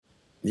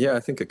Yeah,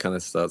 I think it kind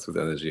of starts with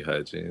energy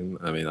hygiene.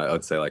 I mean, I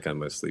would say like I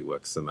mostly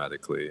work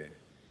somatically,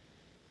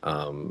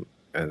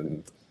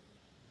 and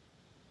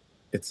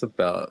it's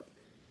about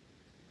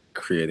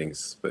creating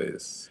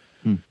space.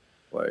 Hmm.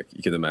 Like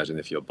you can imagine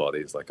if your body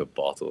is like a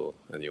bottle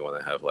and you want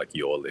to have like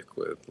your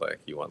liquid, like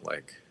you want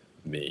like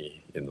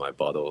me in my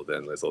bottle,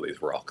 then there's all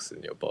these rocks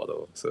in your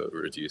bottle, so it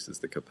reduces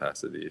the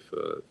capacity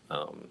for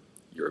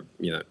your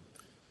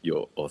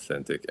your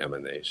authentic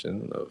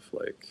emanation of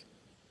like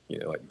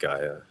like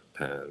Gaia,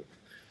 Pan,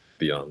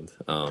 beyond.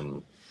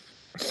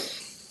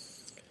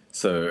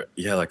 So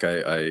yeah, like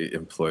I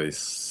employ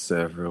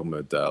several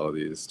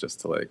modalities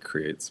just to like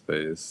create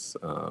space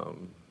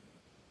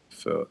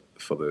for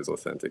those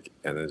authentic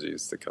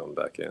energies to come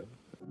back in.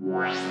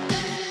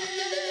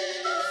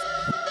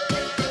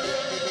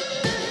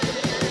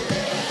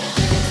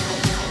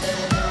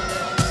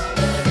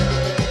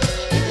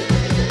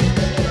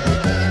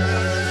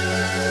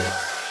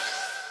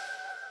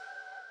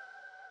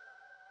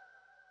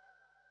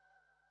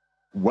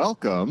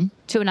 Welcome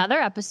to another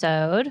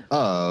episode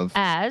of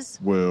As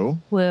Woo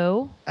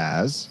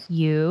As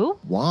You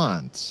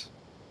Want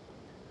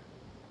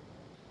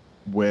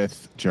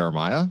with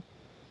Jeremiah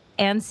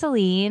and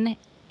Celine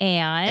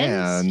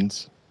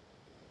and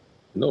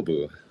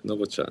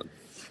Nobu-chan.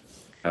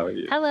 How are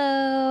you?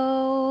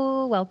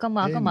 Hello. Welcome.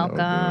 Hey,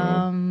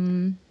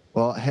 Nobu.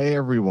 Well, hey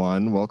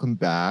everyone, welcome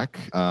back.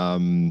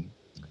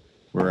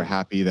 We're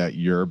happy that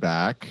you're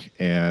back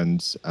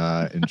and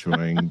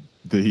enjoying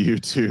the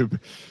YouTube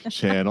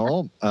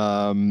channel.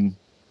 And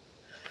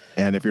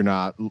if you're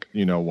not,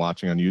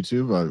 watching on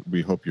YouTube,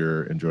 we hope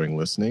you're enjoying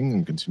listening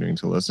and continuing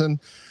to listen.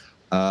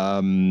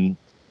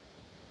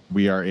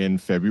 We are in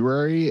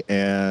February,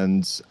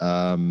 and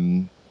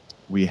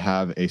we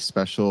have a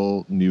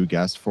special new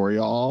guest for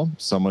y'all.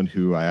 Someone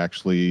who I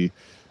actually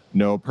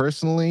know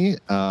personally,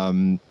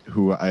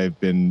 who I've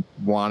been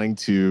wanting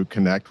to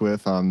connect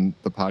with on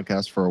the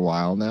podcast for a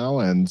while now,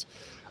 and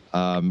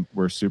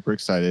we're super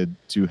excited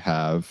to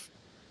have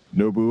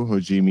Nobu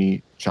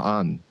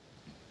Hojimi-chan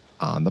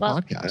on the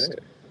podcast.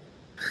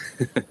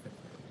 Hey.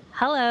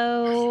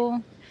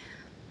 Hello.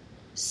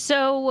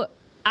 So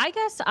I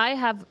guess I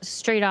have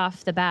straight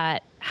off the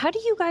bat, how do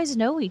you guys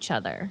know each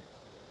other?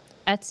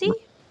 Etsy?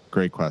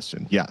 Great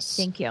question. Yes.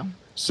 Thank you.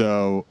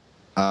 So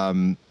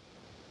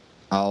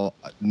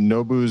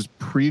Nobu's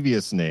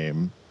previous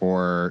name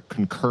or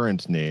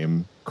concurrent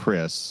name,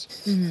 Chris.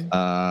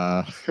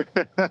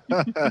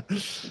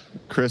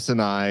 Chris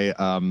and I,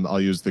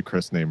 I'll use the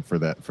Chris name for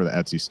the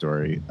Etsy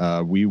story.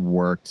 We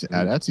worked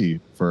at Etsy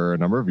for a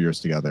number of years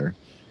together,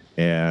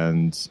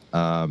 and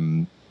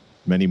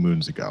many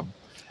moons ago.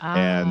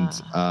 And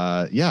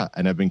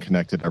and I've been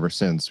connected ever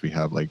since. We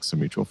have like some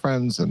mutual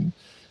friends, and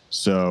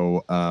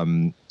so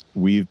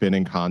we've been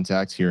in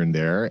contact here and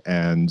there,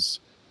 and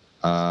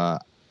I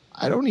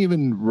don't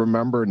even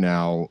remember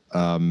now,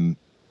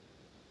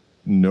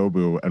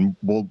 Nobu, and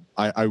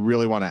I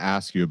really want to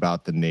ask you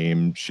about the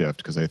name shift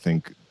because I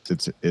think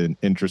it's an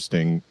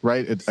interesting,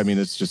 right?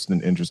 It's just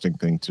an interesting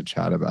thing to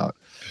chat about.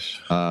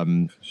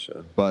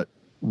 Sure. But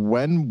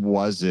when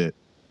was it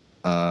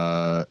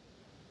that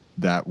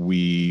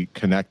we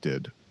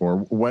connected, or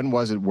when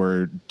was it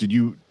where did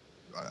you?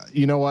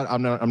 You know what?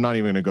 I'm not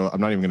even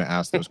going to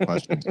ask those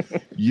questions.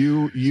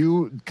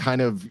 You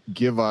kind of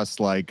give us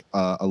like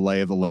a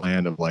lay of the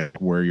land of like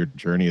where your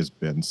journey has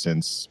been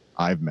since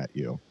I've met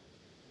you.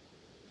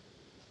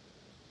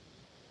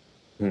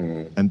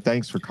 And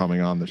thanks for coming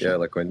on the show. Yeah,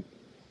 like when.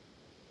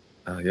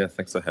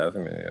 Thanks for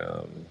having me.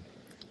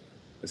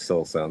 This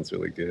all sounds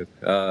really good.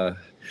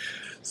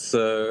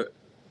 So,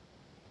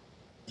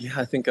 yeah,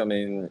 I think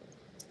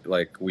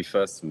like we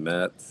first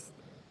met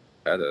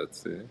at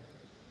Etsy.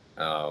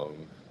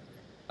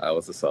 I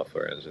was a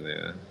software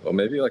engineer, or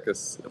maybe like I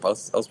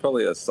was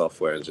probably a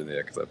software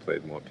engineer because I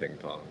played more ping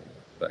pong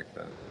back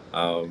then.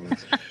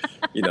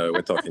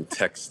 We're talking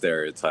tech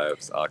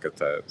stereotypes,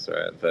 archetypes,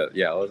 right? But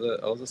yeah, I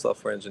was a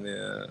software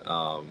engineer.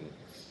 I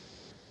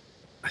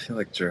feel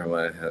like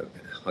Jeremiah had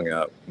hung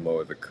out more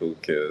with the cool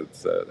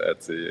kids at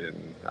Etsy,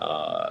 and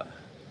I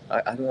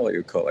don't know what you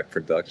would call it, like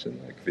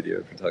production, like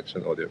video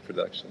production, audio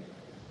production.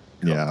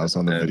 Yeah, I was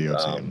on the video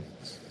team.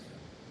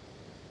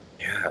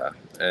 Yeah,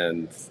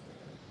 and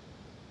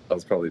I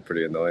was probably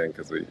pretty annoying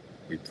because we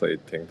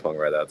played ping pong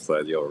right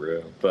outside your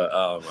room. But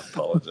I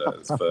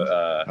apologize.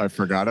 But I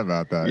forgot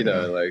about that.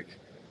 Like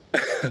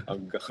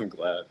I'm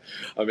glad.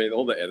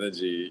 All the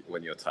energy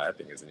when you're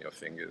typing is in your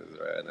fingers,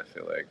 right? And I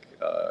feel like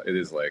it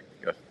is like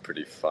a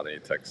pretty funny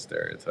tech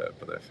stereotype,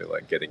 but I feel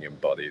like getting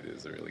embodied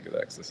is a really good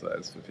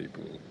exercise for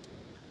people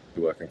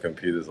who work on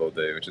computers all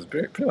day, which is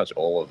pretty much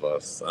all of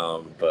us.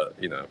 But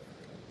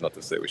not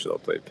to say we should all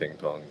play ping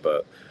pong,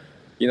 but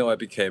I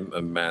became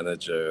a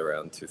manager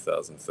around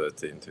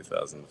 2013,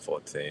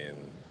 2014,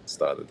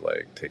 started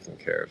like taking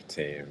care of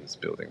teams,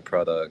 building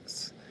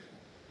products,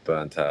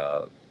 burnt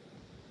out,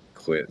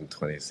 quit in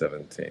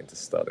 2017 to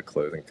start a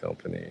clothing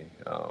company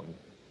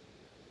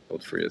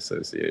called Free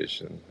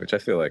Association, which I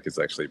feel like is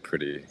actually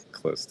pretty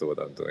close to what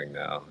I'm doing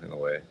now in a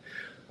way.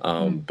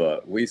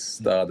 But we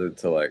started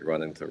to like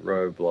run into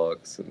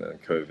roadblocks, and then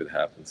COVID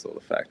happened, so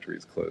the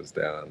factories closed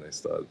down. They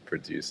started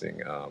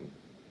producing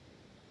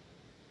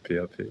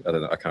PRP. I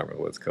don't know. I can't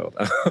remember what it's called.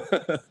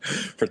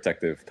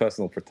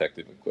 Personal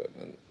protective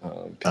equipment.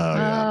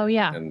 Oh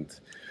yeah. And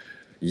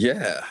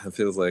yeah, it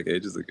feels like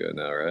ages ago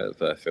now, right?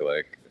 But I feel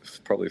like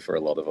probably for a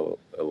lot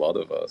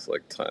of us,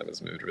 like time has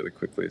moved really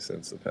quickly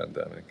since the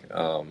pandemic.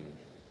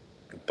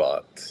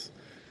 But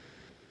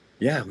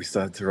yeah, we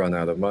started to run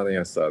out of money.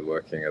 I started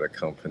working at a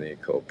company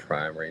called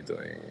Primary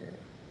doing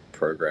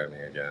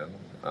programming again.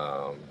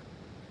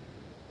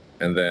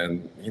 And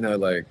then,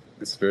 like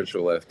the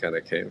spiritual life kind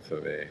of came for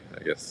me.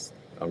 I guess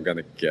I'm going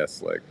to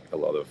guess like a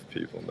lot of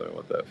people know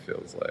what that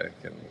feels like.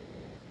 And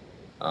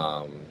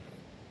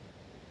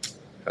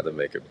how to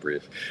make it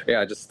brief. Yeah,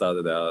 I just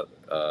started out.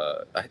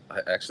 I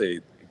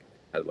actually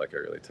had like a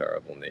really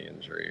terrible knee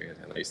injury,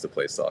 and I used to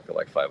play soccer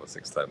like 5 or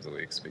 6 times a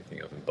week,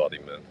 speaking of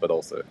embodiment, but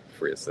also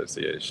free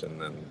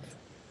association and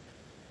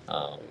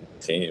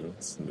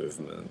teams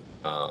movement.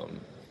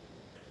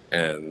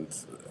 And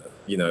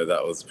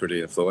that was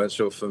pretty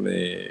influential for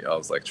me. I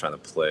was like trying to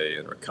play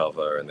and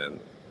recover, and then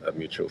a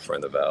mutual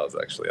friend of ours,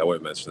 actually, I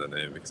won't mention her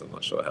name because I'm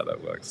not sure how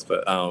that works,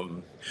 but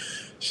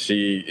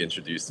she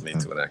introduced me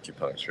to an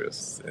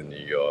acupuncturist in New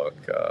York.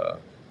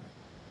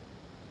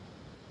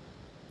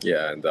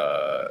 And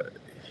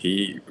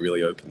he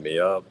really opened me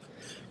up,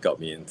 got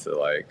me into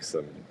like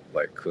some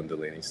like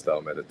Kundalini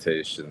style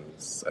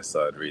meditations. I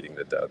started reading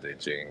the Tao Te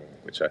Ching,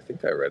 which I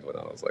think I read when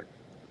I was like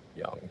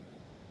young.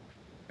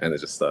 And it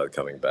just started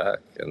coming back,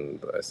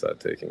 and I started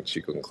taking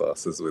Qigong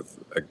classes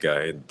with a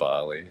guy in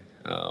Bali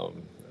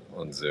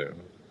on Zoom,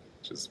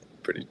 which is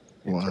pretty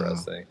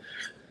interesting.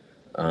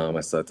 I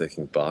started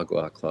taking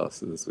Bagua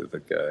classes with a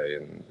guy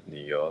in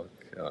New York,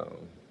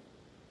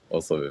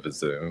 also over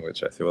Zoom,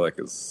 which I feel like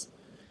is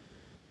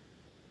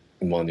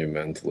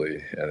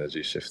monumentally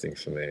energy shifting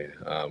for me.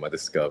 I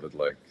discovered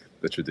like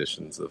the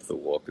traditions of the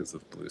walkers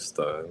of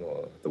Bluestone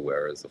or the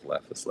wearers of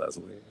lapis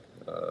lazuli.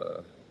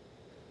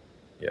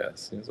 Yeah,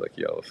 seems like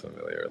y'all are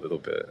familiar a little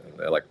bit. And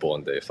they're like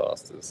born day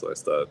fasters. So I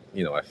started,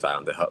 I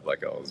found out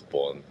like I was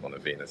born on a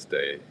Venus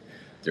day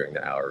during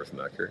the hour of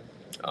Mercury.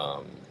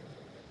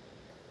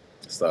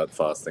 Started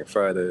fasting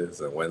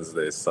Fridays and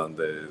Wednesdays,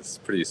 Sundays,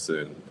 pretty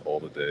soon, all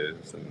the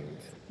days.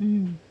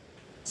 And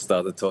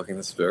started talking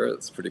to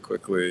spirits pretty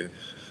quickly.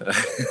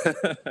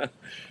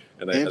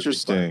 And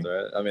interesting. Fun,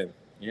 right? I mean,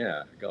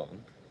 yeah, go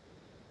on.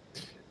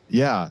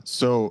 Yeah.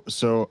 So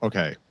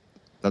okay.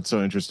 That's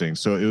so interesting.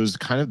 So it was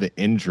kind of the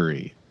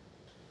injury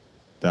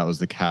that was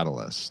the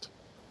catalyst,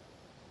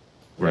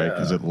 right?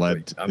 Because it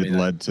led to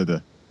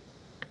the.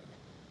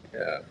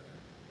 Yeah.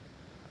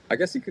 I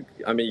guess you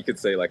could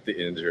say like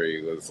the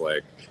injury was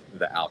like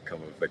the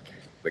outcome of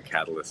the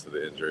catalyst of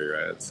the injury,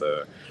 right?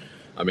 So,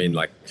 I've been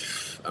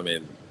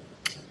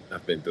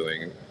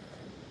doing,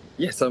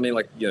 yes.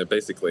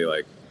 Basically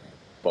like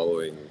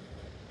following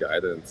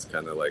guidance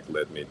kind of like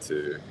led me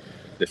to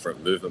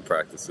different movement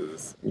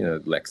practices,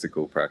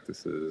 lexical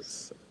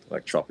practices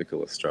like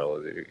tropical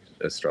astrology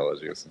with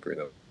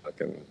Sabrina. I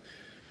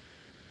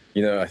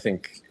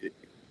think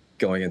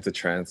going into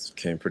trance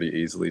came pretty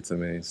easily to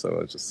me.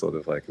 So I just sort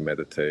of like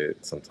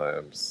meditate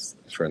sometimes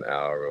for an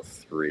hour or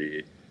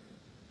 3.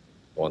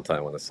 One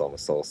time on the summer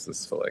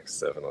solstice for like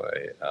 7 or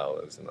 8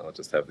 hours, and I'll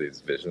just have these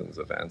visions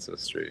of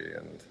ancestry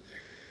and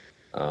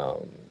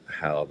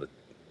how the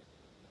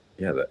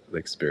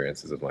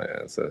experiences of my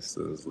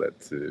ancestors led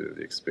to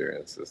the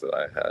experiences that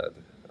I had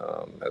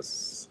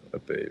as a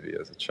baby,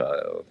 as a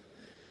child.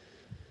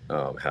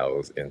 How it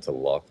was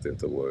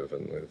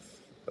interwoven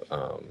with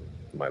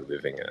my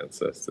living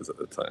ancestors at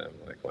the time,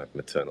 like my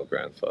maternal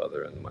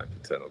grandfather and my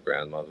paternal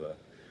grandmother.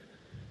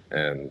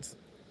 And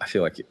I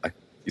feel like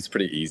it's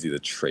pretty easy to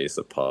trace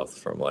a path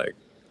from like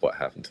what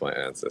happened to my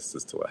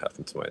ancestors to what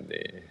happened to my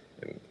knee,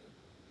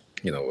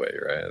 in a way,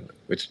 right?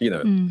 Which,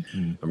 I'm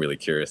really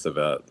curious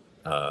about.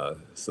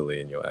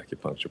 Celine, your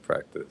acupuncture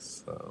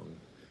practice,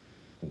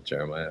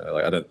 Jeremiah.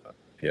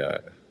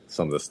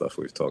 Some of the stuff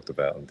we've talked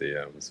about in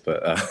DMs,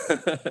 but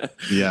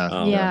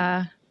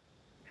yeah.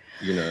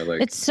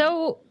 It's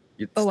so.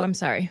 I'm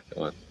sorry.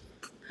 Go on.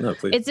 No,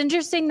 please. It's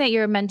interesting that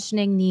you're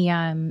mentioning the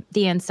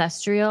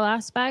ancestral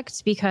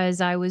aspect,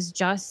 because I was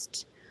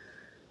just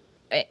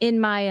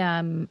in my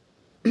I'm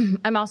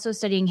also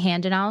studying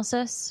hand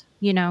analysis,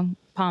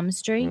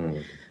 palmistry.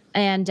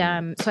 And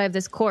so I have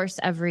this course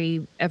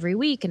every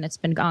week, and it's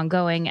been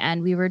ongoing.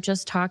 And we were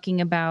just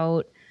talking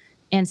about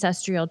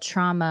ancestral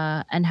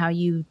trauma and how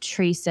you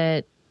trace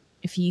it,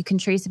 if you can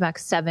trace it back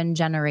 7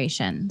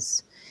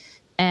 generations.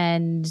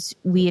 And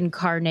we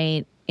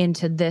incarnate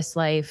into this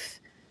life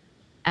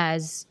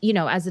as,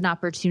 as an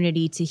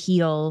opportunity to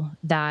heal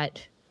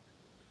that,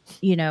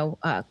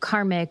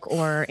 karmic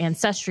or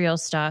ancestral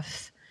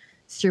stuff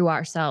through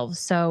ourselves.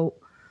 So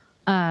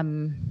I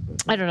don't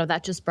know,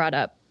 that just brought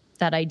up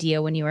that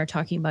idea when you were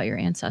talking about your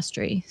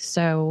ancestry.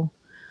 So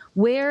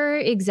where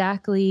is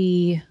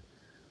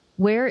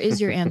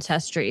your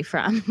ancestry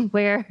from?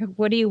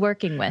 What are you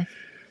working with?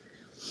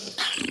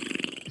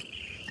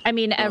 I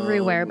mean,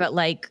 everywhere, but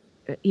like,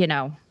 you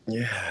know.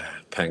 Yeah,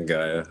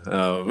 Pangaea.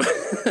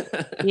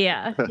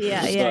 Yeah.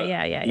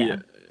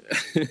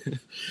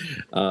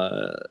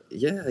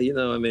 Yeah,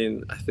 I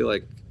mean, I feel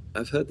like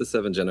I've heard the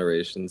seven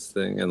generations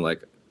thing, and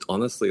like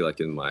honestly, like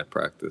in my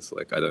practice,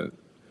 like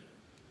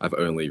I've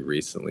only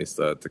recently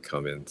started to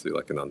come into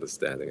like an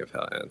understanding of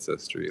how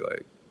ancestry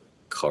like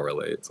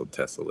correlates or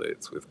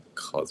tessellates with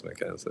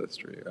cosmic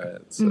ancestry,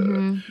 right?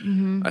 So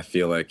I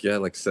feel like, yeah,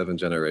 like 7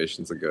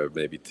 generations ago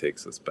maybe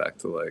takes us back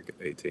to like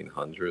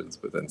 1800s,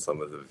 but then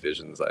some of the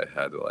visions I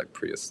had were like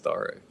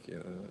prehistoric,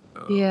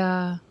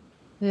 Yeah.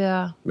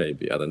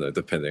 Maybe, I don't know,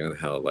 depending on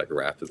how like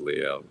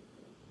rapidly our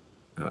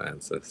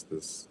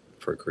ancestors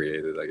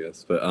procreated, I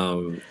guess. But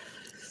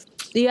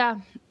yeah,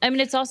 I mean,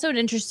 it's also an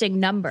interesting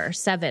number,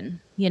 7,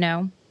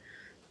 yeah.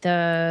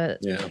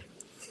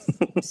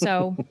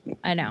 So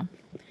I know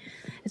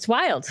it's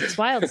wild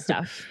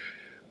stuff.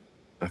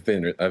 I've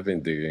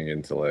been digging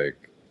into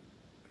like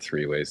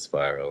 3-way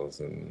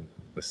spirals and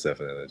the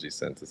 7 energy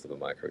centers of the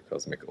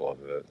microcosmic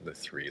order, the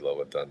 3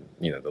 lower the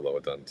lower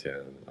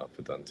dantian,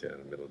 upper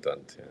dantian, middle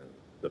dantian,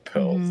 the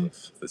pearls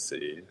of the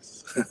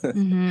seas.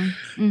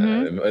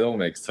 It all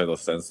makes total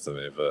sense to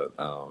me, but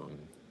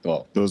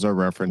well, those are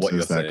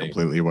references that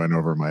completely went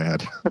over my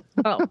head.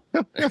 Oh.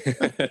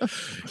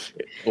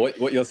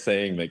 What you're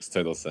saying makes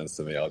total sense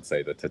to me. I would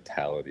say the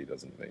totality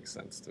doesn't make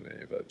sense to me,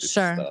 but it's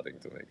starting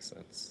to make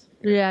sense.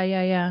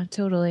 Yeah,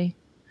 totally.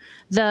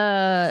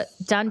 The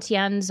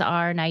dantians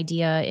are an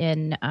idea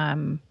in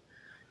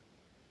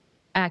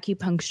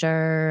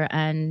acupuncture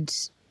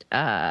and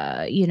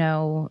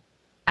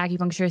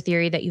acupuncture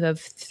theory that you have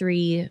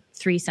three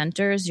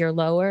centers. Your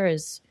lower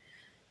is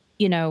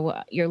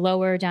your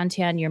lower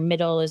dantian, your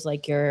middle is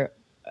like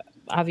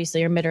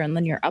obviously your middle, and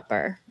then your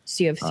upper.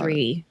 So you have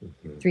three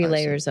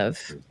layers of.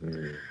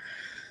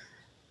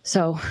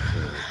 So,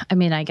 I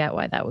mean, I get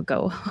why that would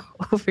go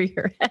over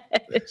your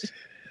head.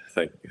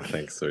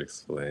 Thanks for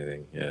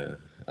explaining. Yeah.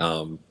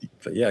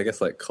 But yeah, I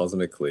guess like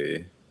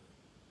cosmically,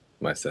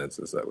 my sense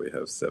is that we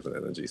have 7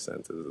 energy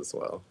centers as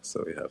well.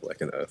 So we have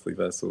like an earthly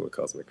vessel, a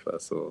cosmic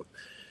vessel,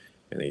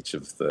 and each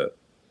of the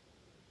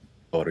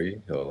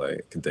Ori, or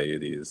like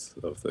deities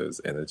of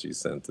those energy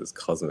centers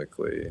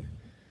cosmically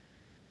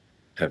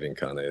have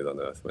incarnated on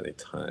Earth many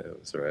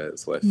times, right?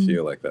 So I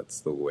feel like that's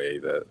the way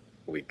that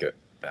we get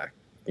back,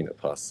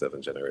 past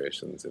 7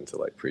 generations into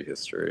like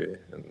prehistory.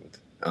 And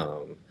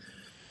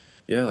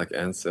like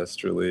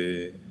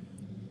ancestrally,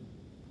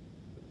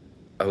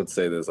 I would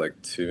say there's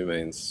like 2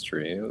 main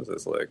streams.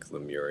 There's like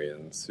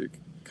Lemurians who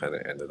kind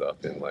of ended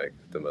up in like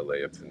the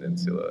Malaya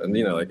Peninsula, and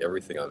like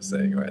everything I'm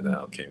saying right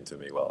now came to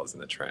me while I was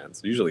in a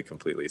trance, usually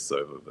completely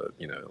sober, but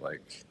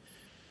like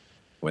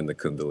when the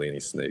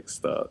Kundalini snakes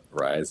start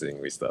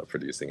rising, we start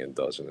producing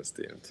endogenous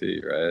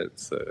DMT, right?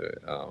 So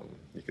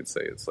you could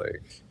say it's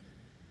like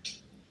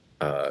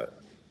a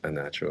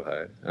natural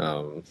high.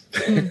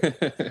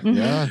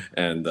 Yeah.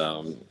 And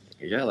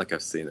like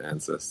I've seen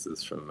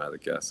ancestors from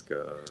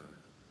Madagascar,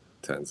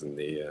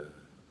 Tanzania,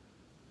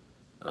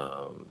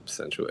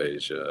 Central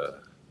Asia,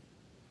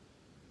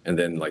 and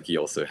then like you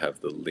also have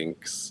the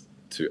links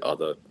to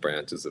other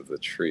branches of the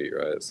tree,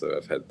 right?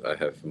 So I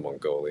have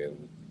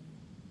Mongolian,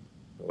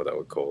 what I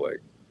would call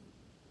like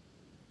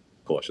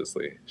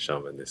cautiously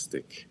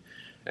shamanistic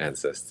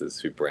ancestors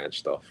who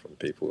branched off from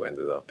people who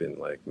ended up in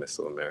like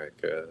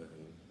Mesoamerica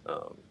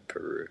and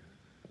Peru,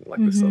 and,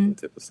 like the southern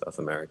tip of South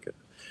America.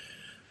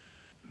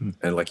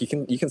 And like you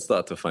can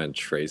start to find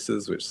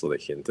traces which sort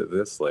of hint at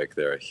this. Like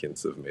there are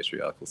hints of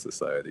matriarchal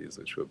societies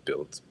which were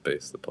built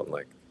based upon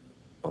like,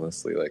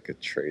 honestly, like a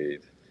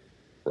trade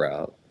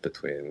route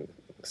between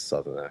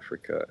southern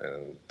Africa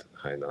and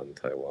Hainan,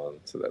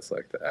 Taiwan. So that's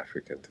like the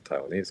African to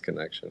Taiwanese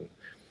connection.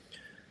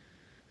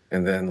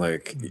 And then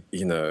like,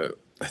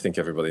 I think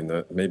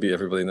maybe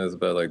everybody knows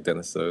about like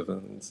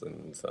Denisovans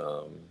and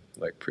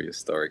like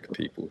prehistoric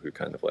people who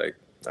kind of like,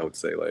 I would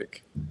say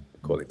like,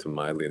 according to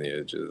my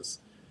lineages,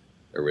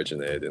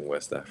 originated in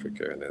West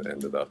Africa and then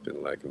ended up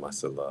in like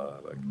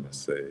Masala, like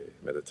Marseille,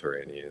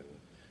 Mediterranean,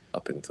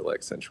 up into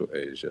like Central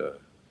Asia,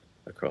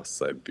 across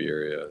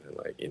Siberia, and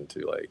like into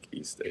like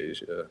East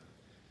Asia,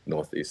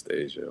 Northeast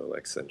Asia, or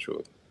like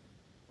Central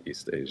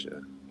East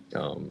Asia.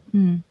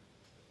 And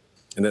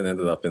then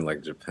ended up in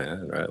like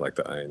Japan, right? Like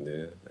the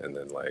Ainu, and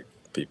then like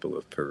people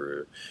of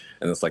Peru.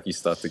 And it's like you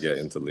start to get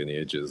into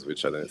lineages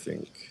which I don't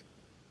think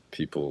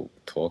people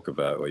talk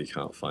about or you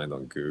can't find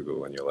on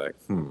Google, and you're like,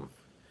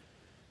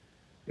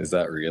 is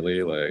that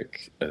really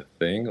like a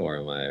thing, or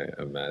am I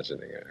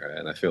imagining it, right?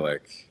 And I feel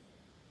like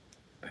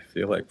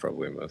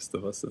probably most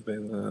of us have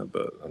been there,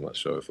 but I'm not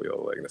sure if we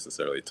all like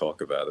necessarily talk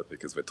about it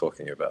because we're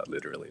talking about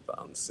literally the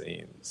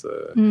unseen.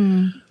 So,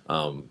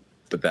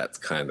 but that's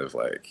kind of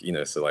like,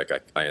 so like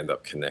I end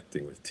up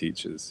connecting with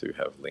teachers who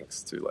have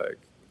links to like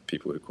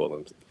people who call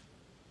them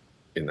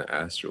in the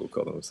astral,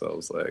 call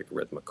themselves like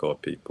Red Macaw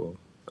people,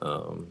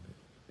 of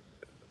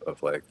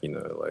like,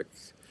 like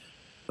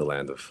the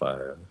land of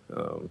fire,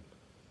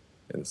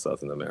 in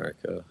Southern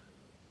America.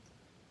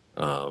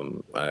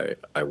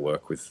 I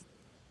work with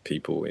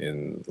people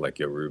in like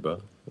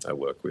Yoruba I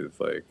work with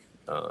like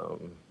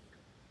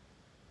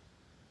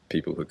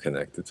people who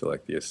connected to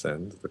like the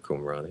Ascend, the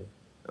Qumrani,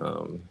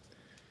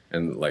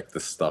 and like the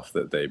stuff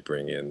that they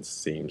bring in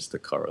seems to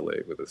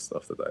correlate with the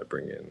stuff that I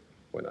bring in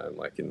when I'm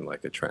like in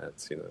like a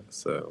trance, you know.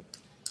 So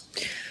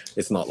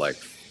it's not like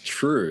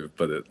true,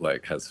 but it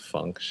like has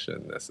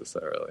function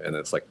necessarily, and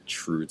it's like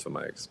true to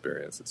my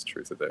experience. It's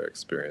true to their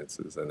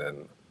experiences, and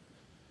then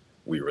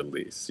we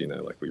release, you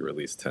know, like we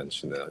release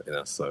tension in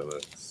our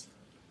somas.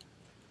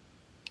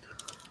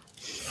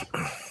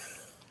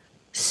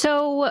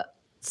 So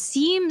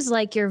seems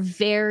like you're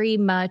very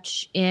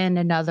much in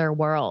another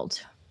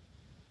world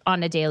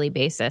on a daily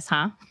basis,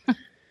 huh?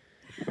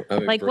 I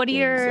mean, like, what are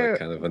your like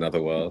kind of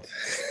another world?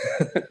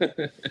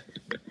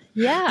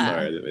 Yeah.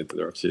 Sorry, I didn't mean to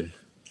interrupt you.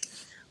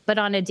 But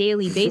on a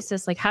daily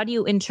basis, like, how do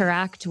you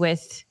interact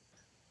with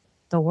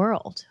the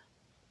world?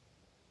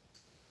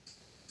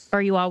 Or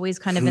are you always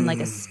kind of in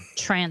like a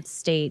trance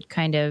state,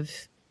 kind of,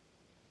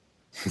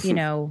 you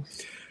know?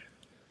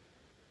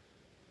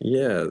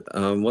 Yeah,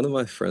 one of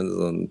my friends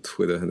on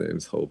Twitter, her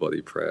name's Whole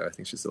Body Prayer. I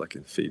think she's like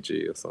in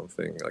Fiji or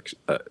something. Like,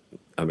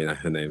 I mean,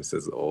 her name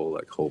says all,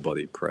 like Whole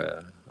Body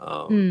Prayer.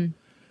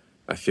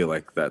 I feel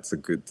like that's a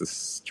good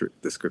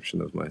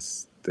description of my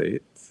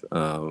state.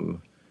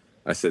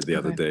 I said the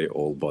other day,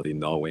 all body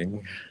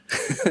knowing,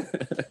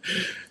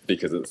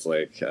 because it's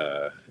like,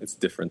 it's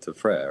different to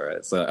prayer,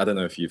 right? So I don't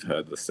know if you've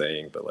heard the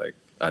saying, but like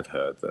I've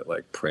heard that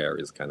like prayer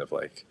is kind of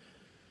like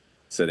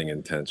setting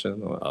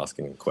intention or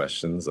asking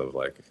questions of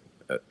like,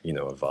 you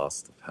know, a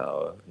vast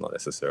power, not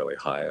necessarily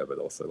higher, but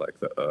also like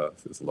the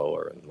earth is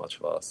lower and much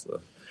vaster.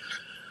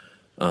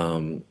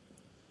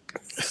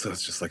 So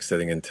it's just like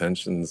setting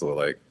intentions or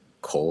like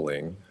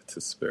calling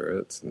to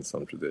spirits in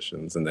some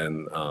traditions, and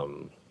then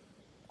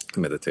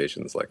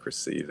meditation's like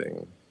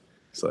receiving.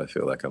 So I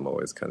feel like I'm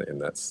always kind of in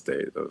that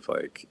state of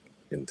like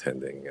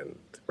intending and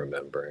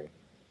remembering,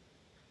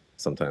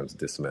 sometimes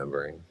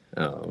dismembering.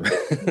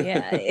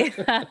 Yeah.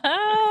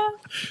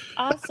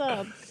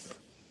 Awesome.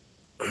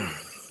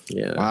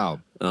 Yeah. Wow.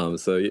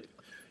 So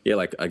yeah,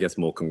 like I guess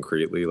more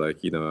concretely,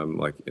 like, you know, I'm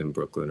like in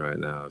Brooklyn right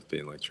now. I've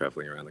been like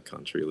traveling around the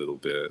country a little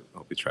bit.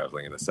 I'll be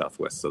traveling in the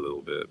Southwest a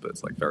little bit, but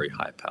it's like very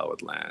high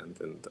powered land.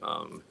 And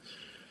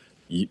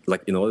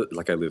like, you know,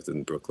 like I lived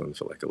in Brooklyn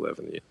for like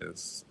 11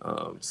 years.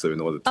 So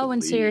in order to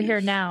and so you're here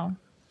now.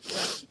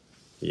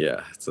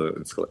 Yeah, so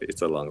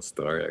it's a long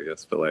story, I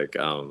guess. But like,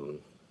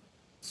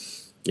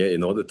 yeah,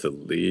 in order to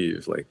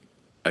leave, like,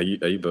 are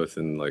you both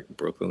in like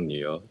Brooklyn, New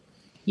York?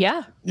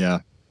 Yeah. Yeah.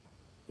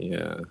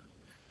 Yeah.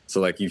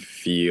 So like you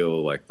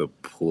feel like the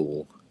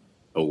pull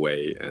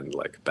away and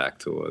like back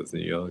towards New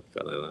York.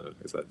 I don't know.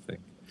 Is that a thing?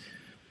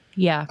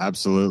 Yeah.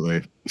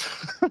 Absolutely.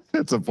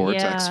 It's a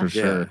vortex for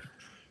sure.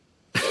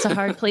 It's a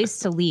hard place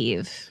to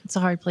leave. It's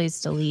a hard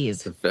place to leave.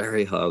 It's a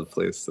very hard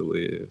place to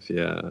leave.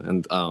 Yeah.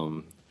 And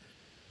are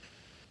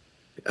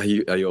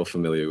you all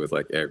familiar with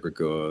like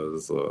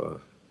egregores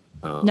or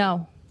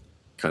No.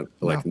 kind of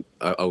like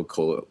I would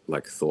call it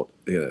like thought,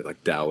 you know,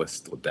 like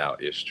Taoist or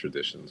Tao-ish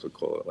traditions would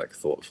call it like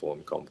thought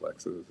form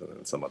complexes, and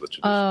then some other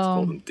traditions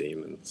call them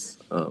demons.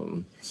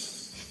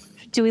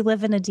 Do we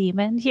live in a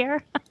demon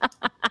here?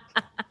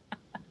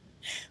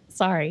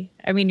 Sorry.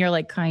 I mean, you're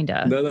like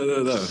kinda.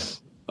 No.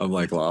 I'm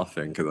like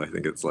laughing because I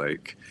think it's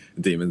like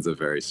demon's a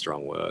very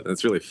strong word. And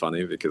it's really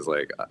funny because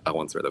like I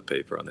once read a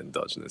paper on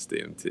endogenous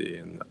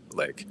DMT, and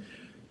like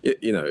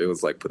you know, it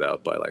was like put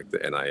out by like the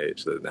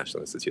NIH, the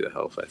National Institute of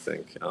Health, I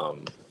think.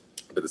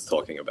 But it's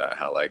talking about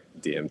how like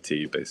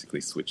DMT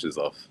basically switches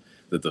off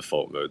the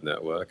default mode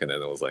network, and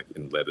then it was like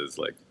in letters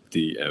like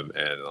DMN,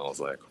 and I was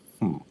like,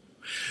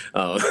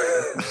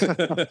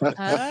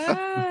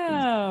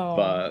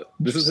 But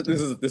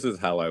this is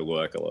how I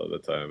work a lot of the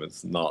time.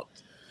 It's not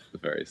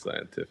very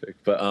scientific,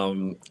 but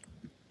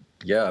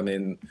yeah, I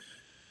mean,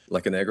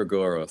 like an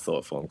egregore or a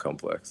thought form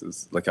complex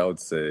is like, I would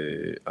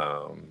say,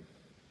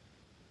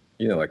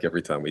 you know, like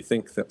every time we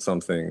think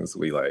some things,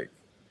 we like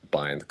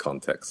bind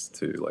context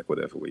to like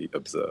whatever we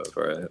observe,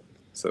 right?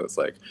 So it's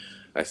like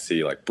I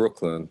see like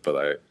Brooklyn, but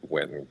I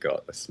went and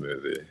got a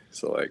smoothie,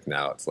 so like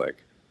now it's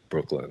like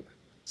Brooklyn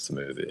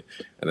smoothie.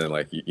 And then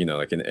like you know,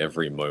 like in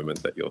every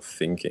moment that you're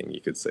thinking,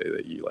 you could say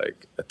that you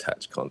like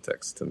attach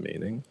context to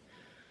meaning,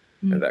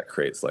 and that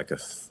creates like a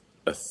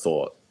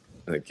thought,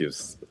 and it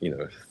gives, you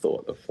know,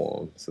 thought a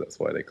form. So that's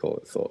why they call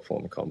it thought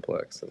form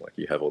complex. And like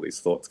you have all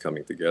these thoughts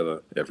coming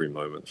together every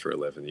moment for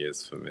 11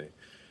 years for me.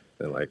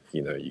 And like,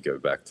 you know, you go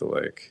back to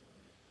like,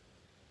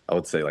 I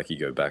would say like you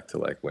go back to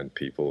like when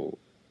people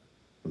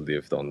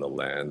lived on the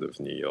land of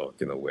New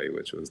York in a way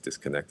which was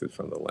disconnected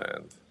from the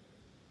land,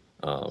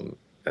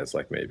 as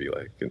like maybe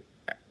like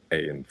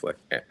an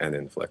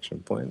inflection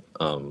point.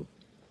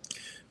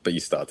 But you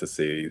start to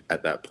see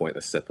at that point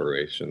a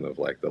separation of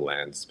like the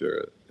land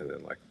spirit and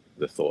then like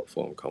the thought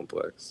form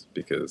complex,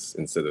 because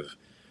instead of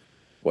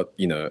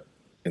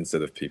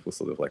people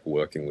sort of like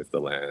working with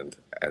the land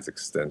as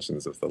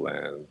extensions of the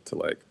land to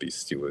like be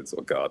stewards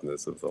or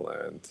gardeners of the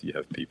land, you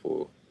have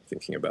people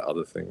thinking about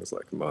other things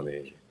like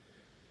money,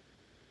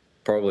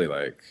 probably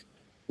like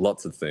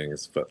lots of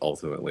things, but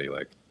ultimately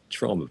like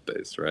trauma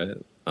based, right?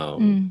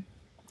 And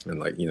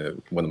like, you know,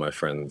 one of my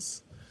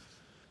friends,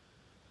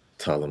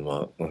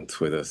 Talamat on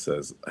Twitter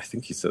says, I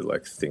think he said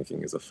like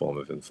thinking is a form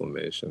of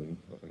inflammation.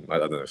 I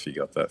don't know if he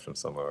got that from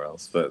somewhere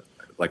else, but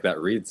like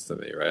that reads to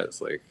me, right? It's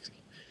like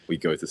we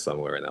go to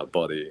somewhere in our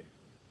body,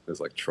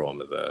 there's like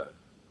trauma there,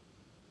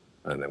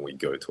 and then we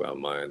go to our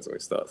minds and we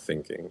start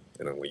thinking,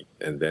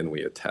 and then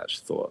we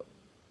attach thought,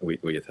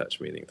 we attach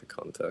meaning to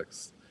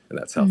context, and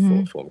that's how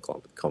thought form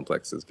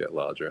complexes get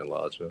larger and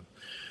larger.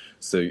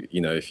 So, you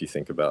know, if you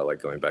think about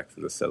like going back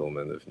to the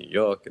settlement of New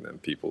York and then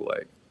people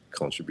like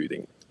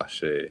contributing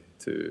Ashe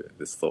to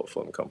this thought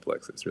form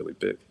complex, it's really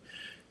big.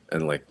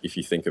 And like if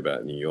you think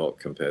about New York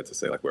compared to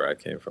say like where I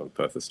came from,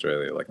 Perth,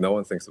 Australia, like no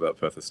one thinks about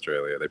Perth,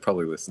 Australia. They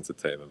probably listen to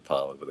Tame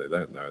Impala, but they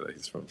don't know that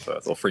he's from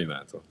Perth or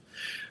Fremantle.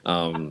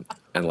 And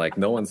like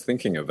no one's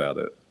thinking about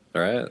it,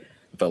 all right?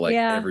 But like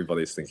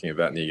everybody's thinking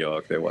about New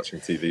York. They're watching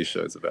TV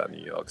shows about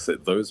New York. So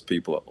those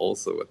people are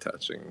also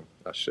attaching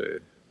Ashe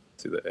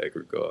to the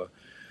egregore.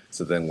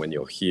 So then when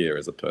you're here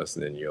as a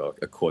person in New York,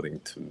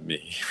 according to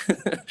me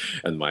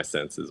and my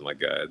senses, my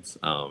guides,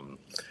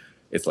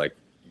 it's like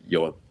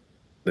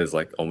there's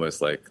like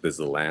almost like there's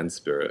the land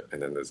spirit and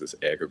then there's this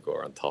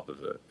egregore on top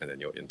of it. And then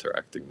you're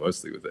interacting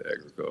mostly with the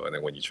egregore. And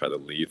then when you try to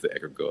leave the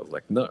egregore, it's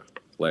like, no,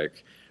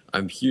 like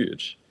I'm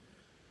huge.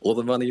 All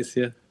the money is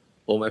here.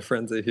 All my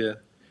friends are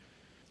here.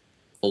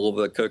 All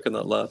the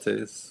coconut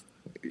lattes.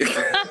 You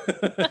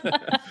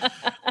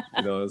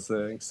know what I'm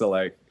saying? So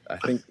like, I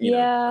think, you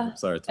know, I'm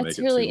sorry to make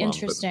it really too long,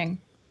 interesting.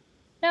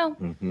 No.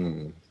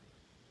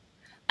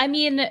 I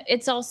mean,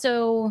 it's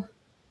also,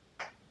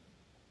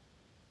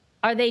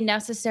 are they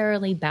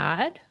necessarily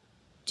bad?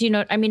 Do you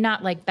know, I mean,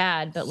 not like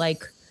bad, but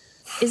like,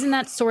 isn't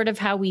that sort of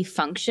how we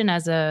function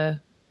as a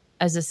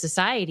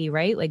society,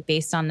 right? Like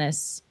based on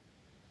this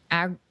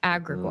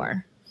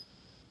egregore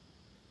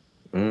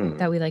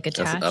that we like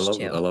attach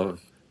to.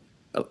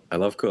 I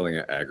love calling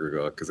it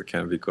egregore because it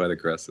can be quite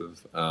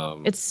aggressive.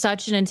 It's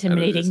such an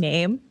intimidating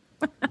name.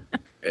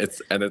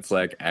 It's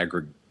like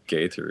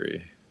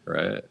aggregatory,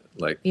 right?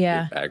 Like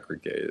it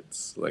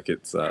aggregates. Like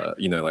it's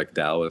you know, like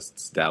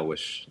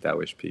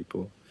Taoish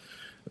people.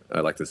 I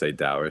like to say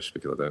Taoish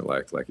because I don't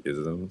like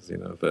isms, you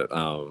know. But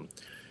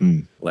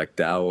like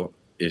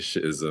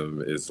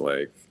Taoishism is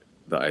like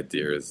the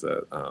idea is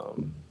that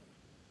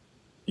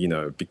you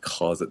know,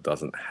 because it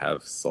doesn't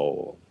have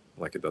soul,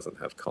 like it doesn't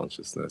have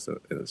consciousness, and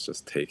it's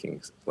just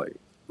taking like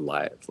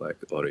light, like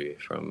ori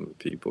from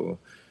people.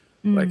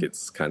 Like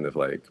it's kind of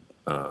like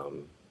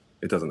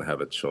it doesn't have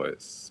a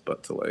choice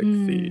but to like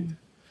feed.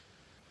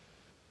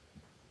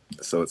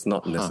 So it's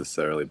not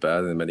necessarily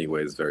bad. In many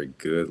ways very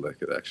good.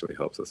 Like it actually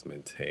helps us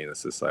maintain a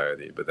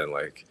society. But then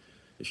like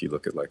if you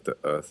look at like the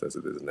earth as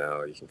it is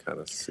now, you can kind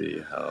of see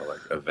how like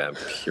a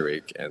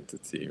vampiric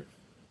entity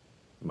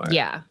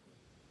might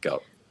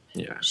go.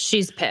 Yeah.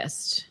 She's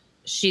pissed.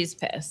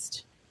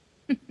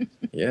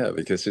 Yeah,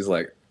 because she's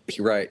like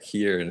right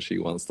here and she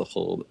wants to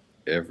hold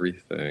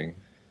everything.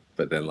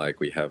 But then like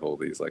we have all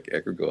these like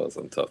egregores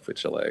on top,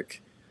 which are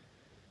like,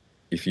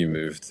 if you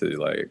move to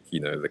like, you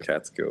know, the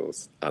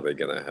Catskills, are they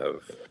gonna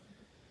have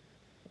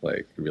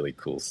like really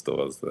cool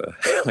stores there?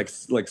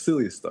 like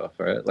silly stuff,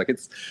 right? Like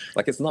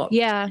it's not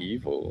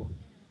evil.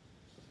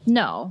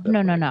 No.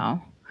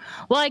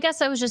 Well, I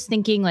guess I was just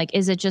thinking like,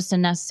 is it just a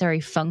necessary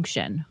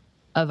function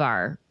of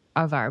our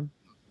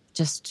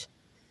just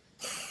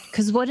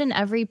because wouldn't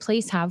every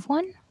place have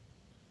one?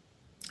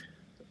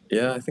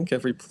 Yeah, I think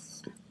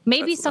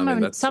maybe some are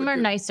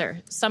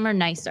nicer. Some are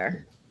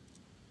nicer.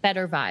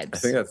 Better vibes. I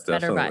think that's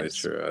definitely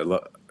true.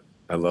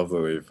 I love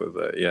the way you put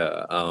that.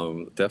 Yeah,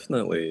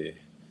 definitely.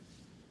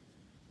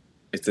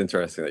 It's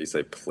interesting that you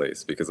say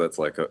place because that's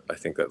like I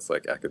think that's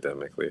like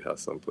academically how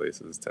some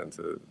places tend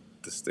to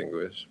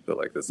distinguish. But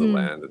like there's the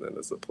land and then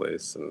there's the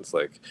place, and it's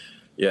like,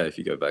 yeah, if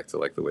you go back to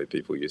like the way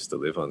people used to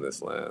live on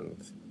this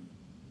land,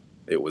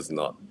 it was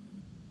not.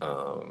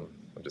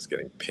 I'm just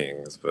getting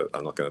pings, but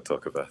I'm not going to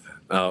talk about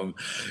that.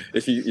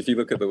 If you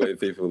look at the way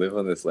people live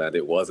on this land,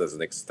 it was as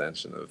an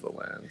extension of the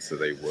land, so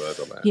they were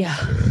the land. Yeah,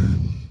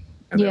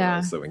 and they were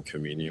also in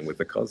communion with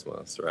the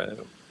cosmos, right?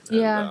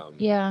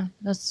 And,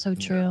 that's so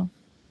true.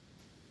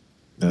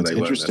 That's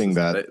interesting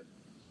that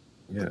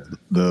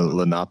the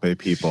Lenape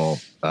people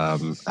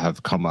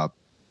have come up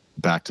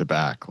back to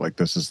back. Like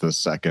this is the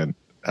second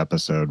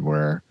episode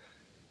where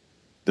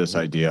this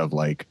idea of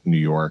like New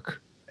York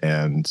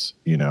and,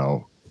 you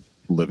know,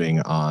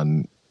 living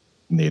on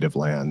native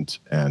land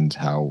and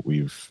how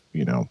we've,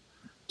 you know,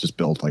 just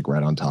built like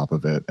right on top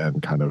of it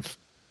and kind of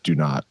do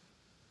not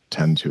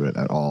tend to it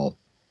at all.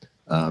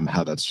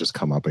 How that's just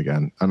come up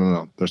again. I don't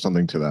know. There's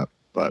something to that,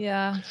 but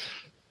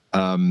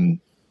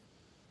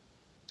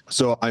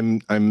so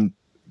I'm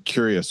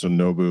curious. So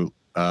Nobu,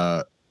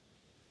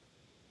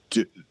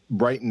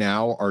 right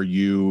now,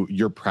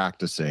 you're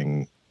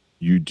practicing,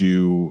 you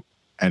do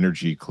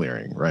energy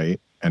clearing, right?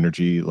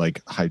 Energy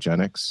like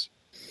hygienics.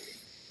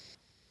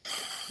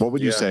 What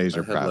would you say is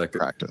your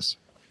practice?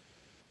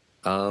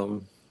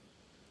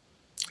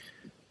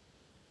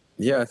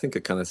 Yeah, I think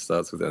it kind of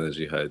starts with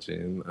energy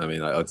hygiene. I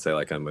mean, I would say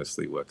like I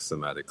mostly work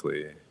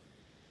somatically,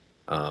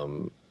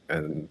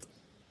 and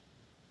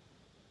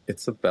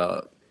it's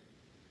about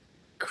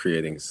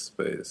creating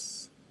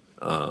space.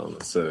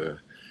 So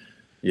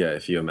yeah,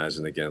 if you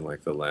imagine again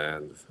like the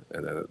land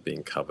and then it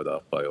being covered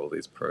up by all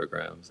these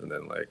programs, and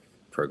then like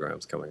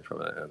programs coming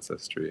from our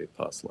ancestry,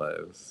 past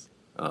lives,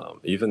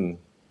 even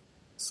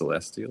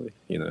celestially,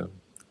 you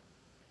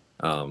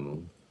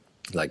know,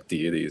 like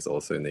deities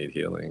also need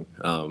healing.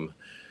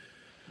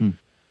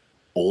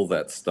 All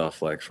that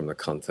stuff, like from the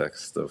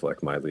context of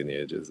like my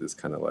lineages, is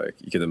kind of like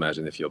you can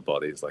imagine if your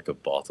body is like a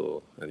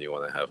bottle and you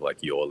want to have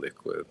like your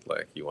liquid,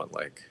 like you want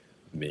like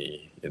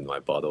me in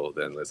my bottle,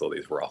 then there's all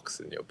these rocks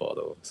in your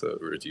bottle, so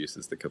it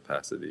reduces the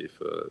capacity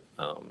for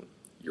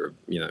your,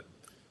 you know,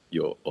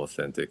 your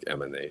authentic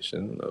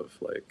emanation of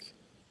like,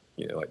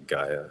 you know, like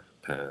Gaia,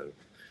 Pan,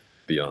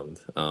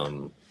 beyond.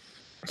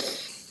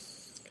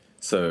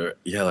 So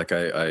yeah, like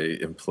I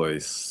employ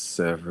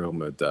several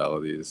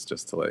modalities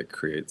just to like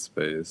create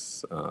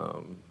space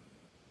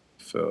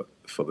for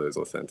those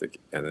authentic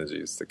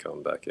energies to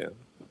come back in.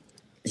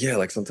 Yeah,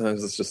 like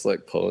sometimes it's just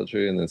like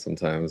poetry, and then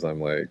sometimes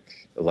I'm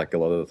like a lot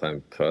of the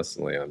time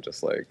personally I'm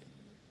just like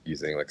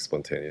using like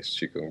spontaneous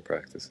qigong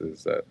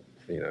practices that,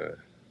 you know,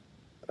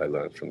 I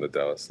learned from the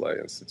Taoist Light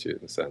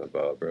Institute in Santa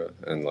Barbara,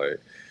 and like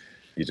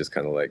you just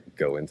kind of like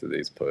go into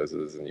these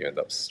poses and you end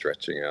up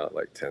stretching out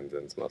like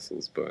tendons,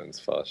 muscles, bones,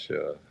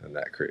 fascia, and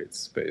that creates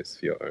space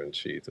for your own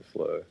qi to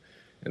flow.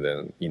 And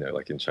then, you know,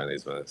 like in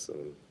Chinese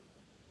medicine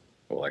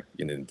or like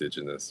in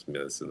indigenous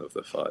medicine of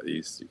the Far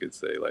East, you could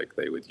say like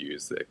they would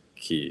use their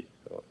qi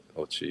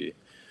or qi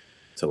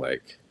to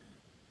like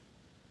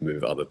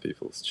move other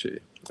people's qi.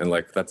 And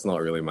like that's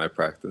not really my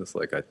practice.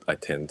 Like I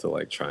tend to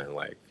like try and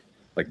like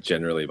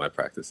generally my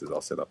practice is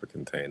I'll set up a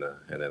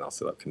container, and then I'll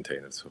set up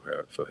containers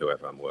for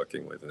whoever I'm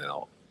working with, and then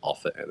I'll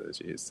offer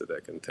energies to their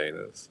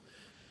containers.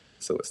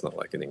 So it's not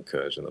like an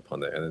incursion upon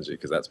their energy,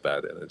 because that's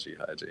bad energy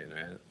hygiene,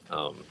 right?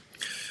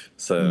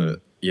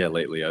 Yeah,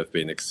 lately I've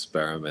been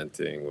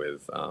experimenting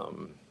with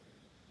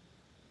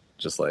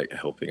just like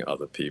helping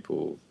other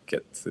people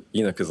get to,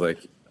 you know, because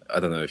like I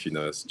don't know if you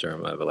noticed,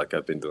 Jeremiah, but like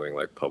I've been doing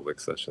like public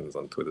sessions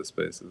on Twitter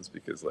Spaces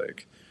because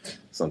like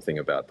something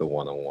about the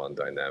one-on-one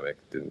dynamic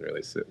didn't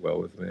really sit well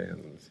with me,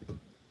 and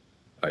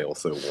I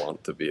also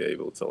want to be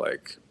able to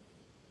like,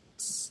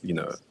 you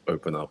know,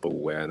 open up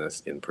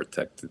awareness in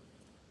protected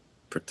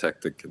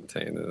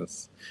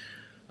containers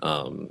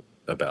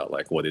about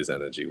like what is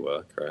energy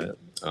work, right?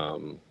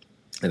 And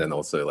then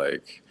also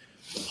like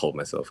hold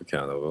myself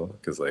accountable,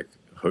 because like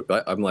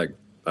I'm like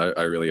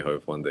I really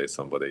hope one day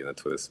somebody in a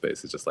Twitter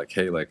space is just like,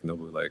 hey, like, no,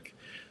 like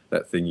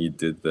that thing you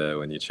did there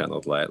when you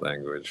channeled light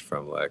language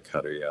from like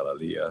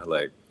Harialalia,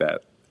 like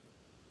that,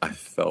 I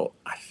feel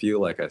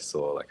like I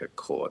saw like a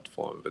chord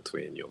form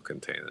between your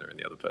container and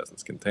the other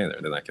person's container,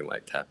 and then I can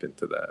like tap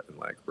into that and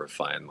like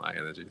refine my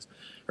energies,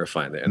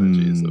 refine the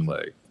energies of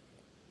like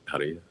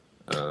Hari.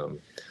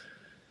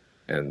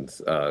 And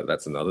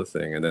that's another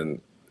thing. And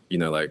then, you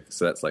know, like,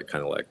 so that's like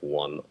kind of like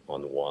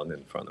one-on-one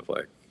in front of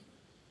like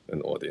an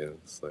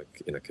audience,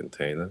 like in a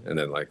container. And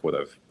then like what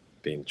I've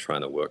been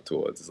trying to work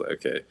towards is like,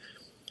 okay,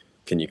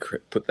 can you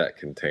put that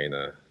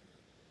container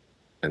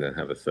and then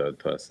have a third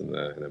person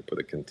there, and then put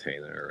a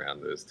container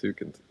around those two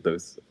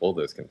all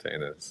those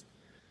containers,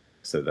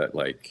 so that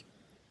like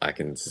I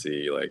can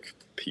see like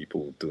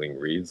people doing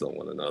reads on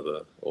one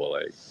another, or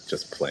like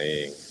just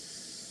playing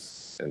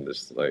and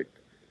just like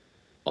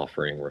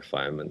offering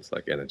refinements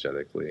like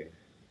energetically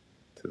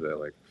to their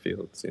like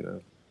fields, you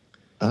know.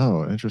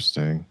 Oh,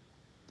 interesting.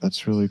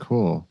 That's really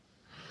cool.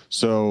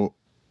 So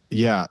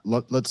yeah,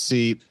 let's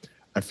see.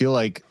 I feel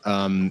like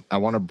I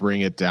want to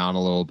bring it down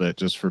a little bit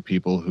just for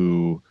people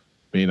who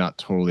may not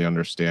totally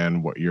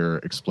understand what you're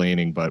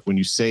explaining. But when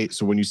you say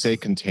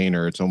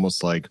container, it's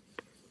almost like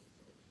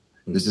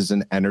this is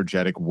an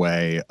energetic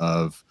way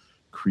of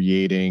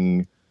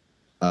creating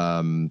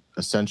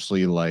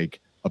essentially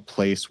like a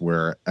place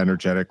where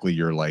energetically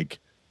you're like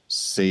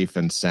safe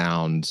and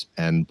sound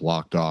and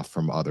blocked off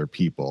from other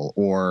people.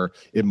 Or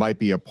it might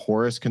be a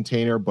porous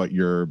container, but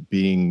you're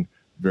being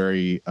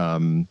very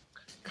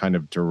kind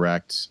of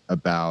direct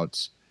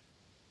about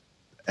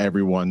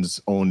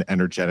everyone's own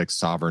energetic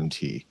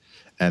sovereignty,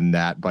 and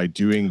that by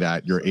doing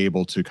that you're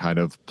able to kind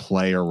of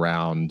play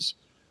around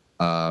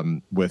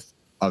with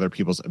other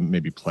people's,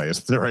 maybe play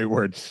is the right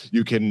word,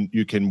 you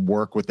can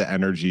work with the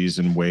energies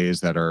in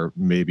ways that are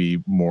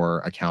maybe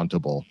more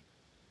accountable.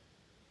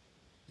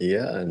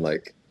 Yeah, and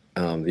like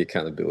the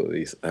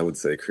accountability, I would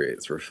say,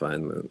 creates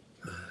refinement.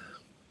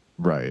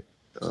 Right.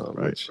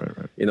 Right.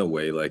 In a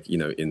way, like, you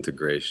know,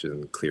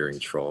 integration, clearing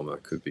trauma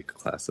could be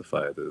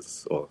classified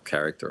as, or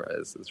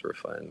characterized as,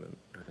 refinement.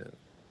 Right?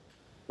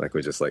 Like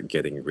we're just like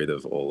getting rid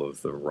of all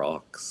of the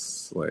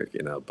rocks like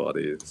in our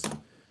bodies,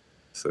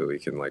 so we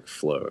can like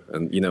flow.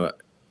 And you know,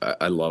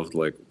 I loved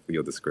like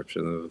your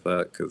description of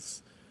that,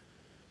 because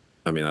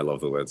I mean, I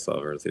love the word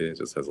sovereignty. It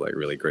just has like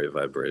really great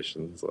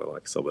vibrations, or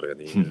like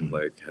soberania,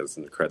 like has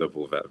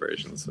incredible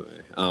vibrations for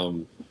me.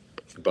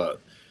 But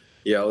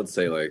yeah, I would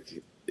say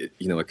like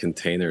a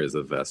container is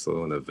a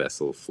vessel, and a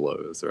vessel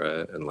flows,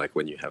 right? And like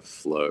when you have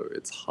flow,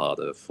 it's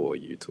harder for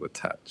you to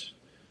attach,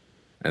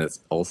 and it's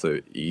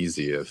also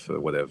easier for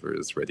whatever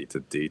is ready to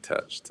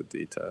detach.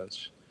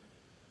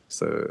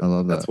 So I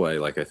love that's that. why,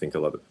 like, I think a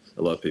lot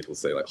of people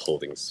say like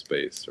holding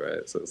space,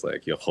 right? So it's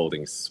like you're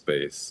holding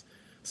space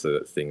so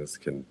that things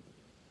can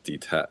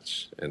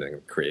detach and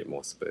then create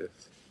more space.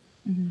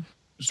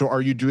 So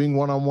are you doing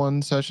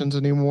one-on-one sessions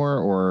anymore,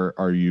 or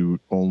are you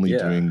only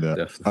doing the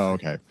definitely. Oh,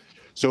 okay.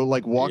 So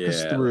like walk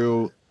us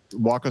through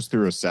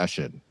a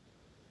session,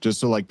 just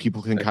so like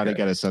people can kind of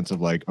get a sense of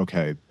like,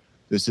 okay,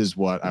 this is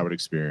what I would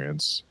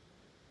experience,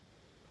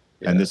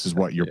 and this is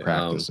what your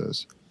practice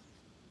is.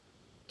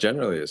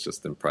 Generally, it's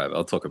just in private.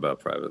 I'll talk about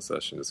private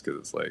session just because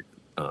it's like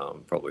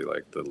probably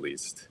like the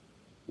least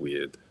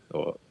weird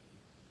or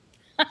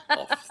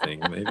off thing,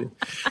 maybe.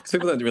 Because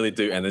people don't really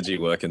do energy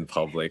work in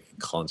public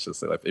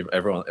consciously. Like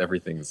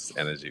everything's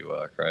energy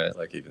work, right?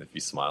 Like even if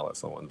you smile at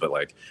someone, but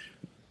like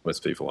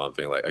most people aren't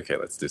being like, okay,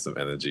 let's do some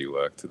energy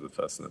work to the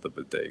person at the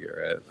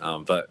bodega,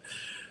 right? But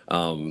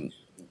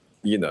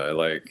you know,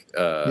 like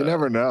you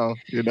never know.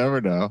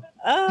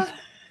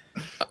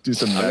 Do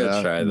some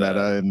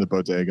meta in the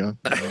bodega.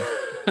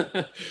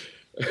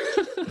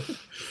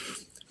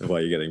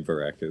 While you're getting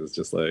baracas,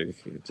 just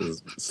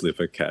slip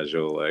a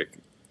casual like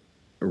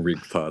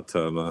Rigpa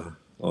terma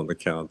on the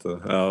counter.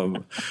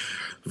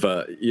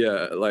 But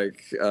yeah,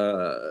 like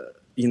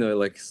you know,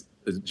 like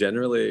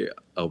generally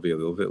I'll be a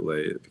little bit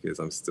late because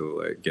I'm still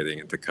like getting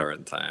into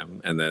current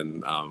time, and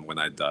then when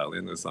I dial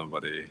in with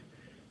somebody,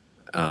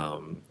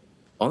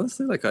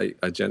 honestly, like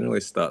I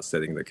generally start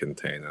setting the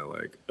container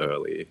like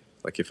early.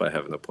 Like if I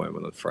have an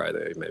appointment on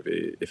Friday,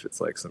 maybe if it's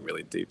like some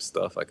really deep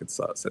stuff, I could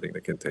start setting the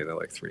container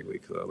like 3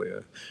 weeks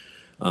earlier.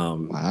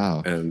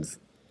 Wow. And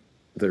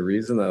the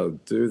reason I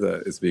would do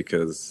that is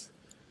because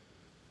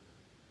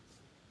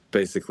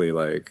basically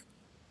like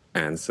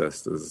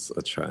ancestors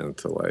are trying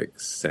to like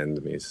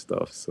send me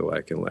stuff so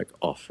I can like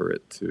offer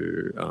it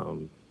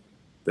to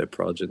their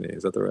progeny.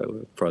 Is that the right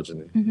word?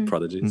 Progeny.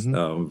 Prodigies.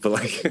 But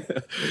like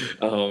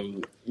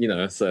you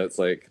know, so it's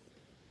like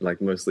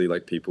mostly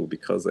like people,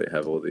 because they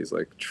have all these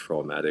like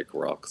traumatic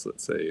rocks,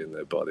 let's say, in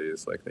their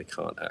bodies, like they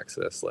can't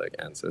access like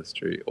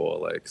ancestry or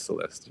like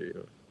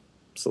celestial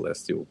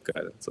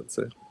guidance, let's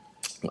say,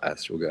 or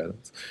astral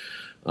guidance.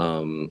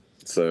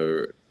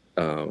 So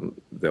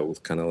they'll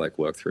kind of like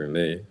work through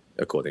me,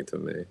 according to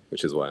me,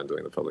 which is why I'm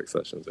doing the public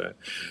sessions, right?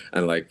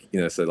 And like, you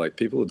know, so like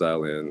people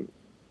dial in,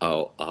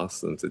 I'll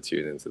ask them to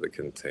tune into the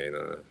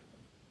container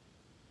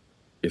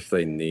if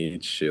they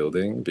need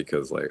shielding,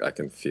 because like I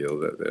can feel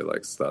that they're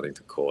like starting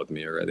to cord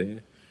me already,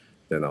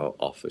 then I'll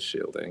offer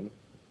shielding.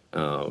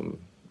 And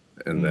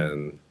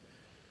then,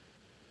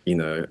 you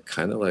know,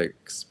 kind of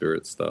like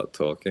spirits start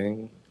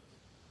talking.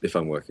 If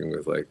I'm working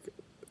with like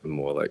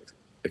more like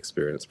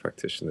experienced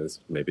practitioners,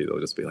 maybe they'll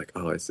just be like,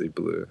 oh, I see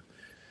blue.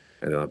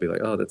 And then I'll be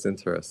like, oh, that's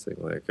interesting.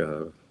 Like,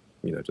 you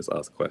know, just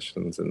ask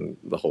questions. And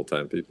the whole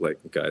time people like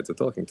guides are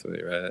talking to me,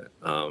 right?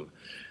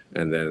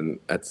 And then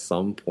at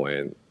some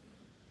point,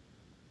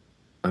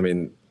 I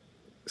mean,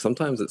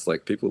 sometimes it's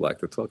like people like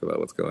to talk about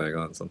what's going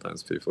on.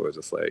 Sometimes people are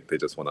just like, they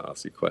just want to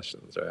ask you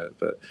questions, right?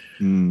 But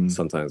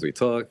sometimes we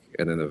talk,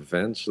 and then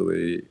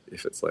eventually,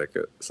 if it's like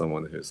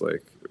someone who's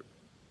like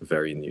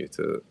very new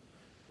to,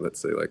 let's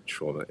say, like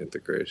trauma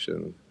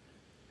integration,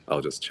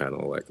 I'll just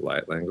channel like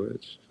light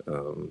language,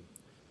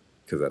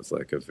 because that's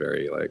like a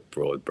very like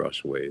broad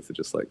brush way to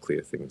just like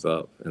clear things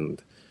up.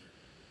 And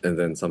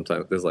then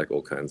sometimes there's like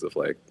all kinds of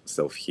like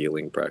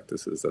self-healing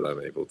practices that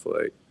I'm able to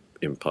like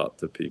impart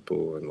to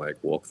people and like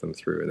walk them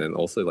through. And then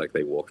also like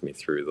they walk me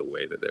through the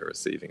way that they're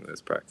receiving those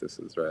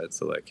practices, right?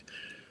 So like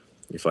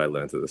if I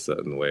learned it a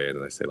certain way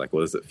and I say like,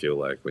 what does it feel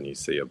like when you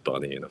see a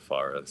bunny in a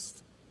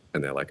forest?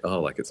 And they're like, oh,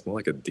 like it's more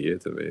like a deer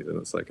to me. Then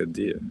it's like a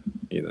deer,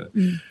 you know?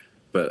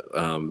 But,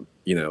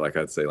 you know, like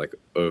I'd say like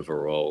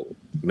overall,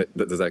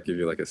 does that give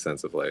you like a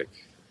sense of like,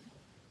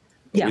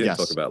 we didn't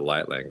talk about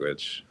light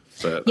language.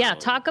 But,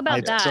 talk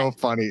about that. It's so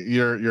funny.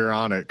 You're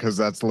on it, because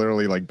that's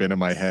literally like been in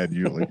my head.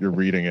 You're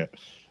reading it.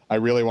 I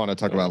really want to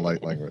talk about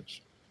light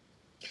language.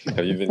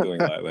 Have you been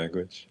doing light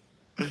language?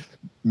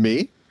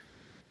 Me?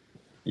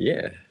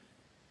 Yeah.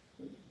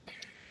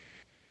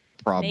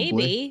 Probably.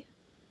 Maybe.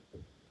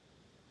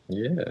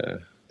 Yeah.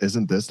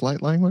 Isn't this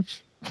light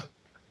language?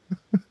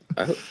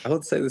 I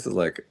would say this is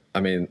like,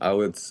 I mean, I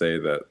would say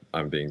that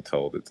I'm being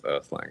told it's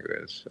earth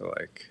language, or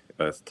like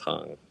earth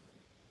tongue,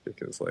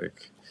 because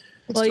like,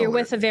 well, you're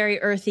with a very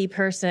earthy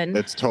person.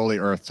 It's totally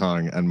earth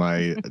tongue, and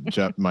my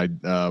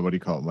what do you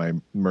call it? My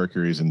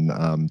Mercury's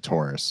in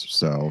Taurus,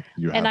 so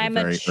you have. And I'm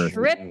a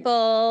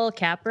triple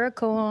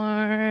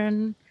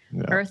Capricorn,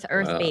 Yeah. Earth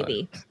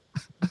baby.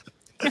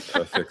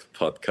 Perfect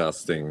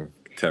podcasting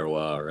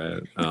terroir,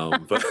 right?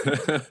 But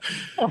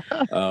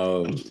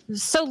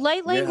so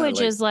light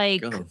language is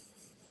like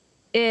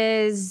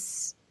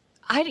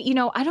I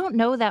don't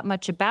know that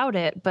much about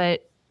it,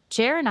 but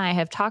Jer and I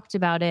have talked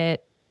about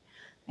it.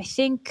 I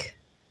think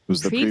it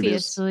was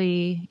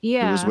previously.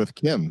 Yeah, it was with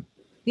Kim.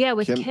 Yeah,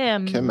 with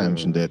Kim. Kim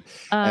mentioned it.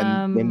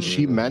 And when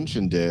she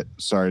mentioned it,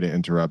 sorry to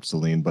interrupt,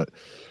 Celine, but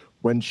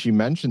when she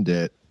mentioned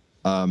it,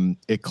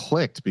 it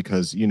clicked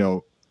because, you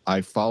know,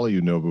 I follow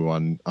you,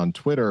 Nobu, on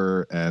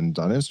Twitter and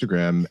on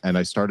Instagram, and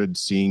I started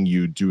seeing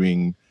you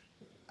doing,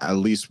 at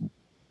least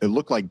it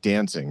looked like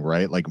dancing,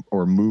 right? Like,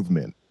 or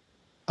movement.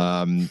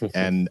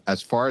 And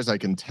as far as I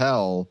can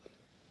tell,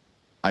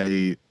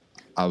 I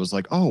was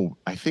like, oh,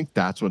 I think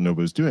that's what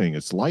Nobu's doing.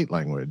 It's light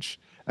language.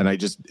 And it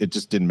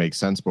just didn't make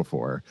sense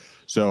before.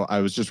 So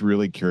I was just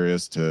really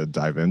curious to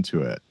dive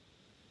into it.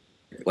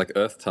 Like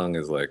Earth tongue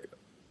is like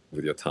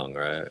with your tongue,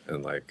 right?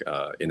 And like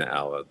in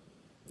our,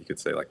 you could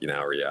say like in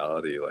our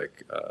reality,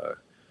 like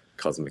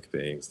cosmic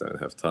beings don't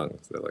have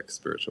tongues. They're like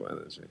spiritual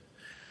energy.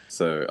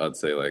 So I'd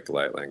say like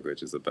light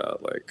language is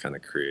about like kind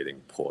of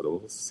creating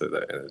portals so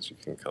that energy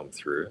can come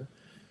through,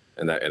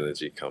 and that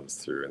energy comes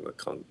through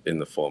in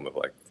the form of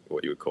like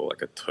what you would call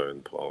like a tone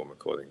poem,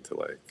 according to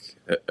like.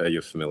 Are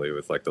you familiar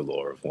with like the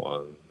Law of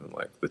One and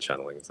like the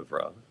channelings of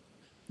Ra?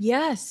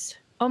 Yes.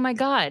 Oh my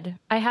God,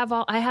 I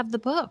have the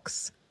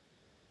books.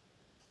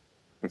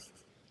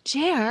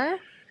 Jer.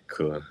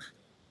 Cool.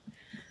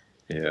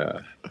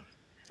 Yeah.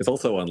 It's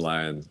also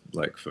online,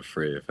 like for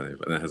free, if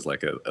anybody, and it has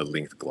like a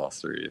linked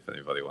glossary if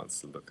anybody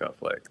wants to look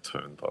up like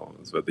tone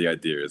poems. But the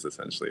idea is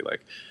essentially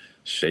like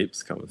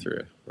shapes come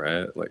through,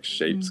 right? Like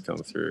shapes come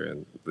through,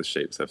 and the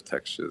shapes have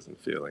textures and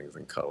feelings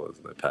and colors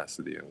and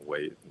opacity and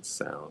weight and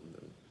sound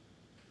and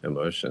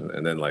emotion.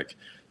 And then like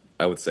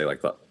I would say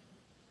like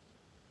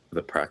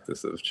the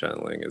practice of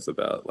channeling is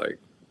about like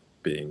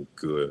being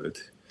good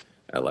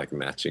at like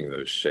matching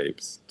those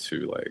shapes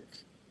to like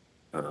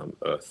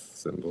earth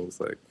symbols,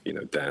 like, you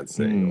know,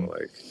 dancing or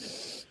like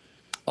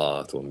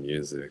art or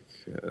music.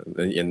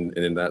 And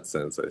in that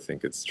sense, I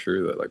think it's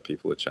true that like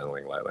people are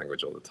channeling light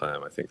language all the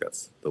time. I think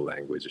that's the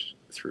language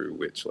through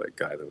which like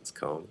guidance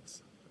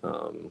comes.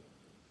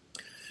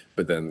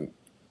 But then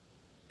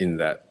in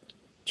that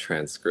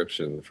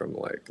transcription from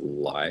like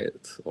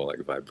light or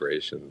like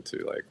vibration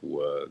to like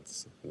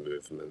words,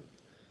 movement,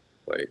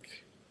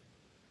 like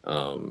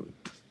all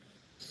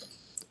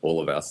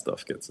of our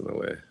stuff gets in the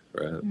way,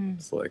 right?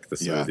 It's like the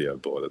smoothie I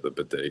bought at the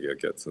bodega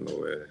gets in the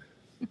way.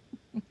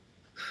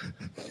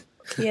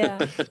 Yeah.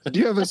 Do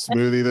you have a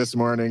smoothie this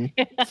morning?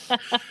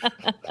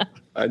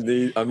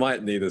 I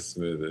might need a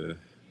smoothie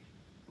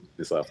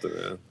this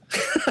afternoon.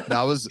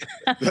 That was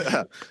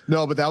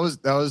no, but that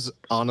was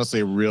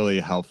honestly a really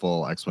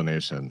helpful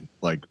explanation.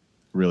 Like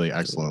really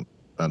excellent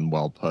and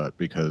well put,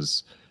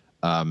 because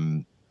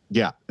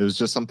yeah, it was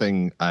just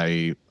something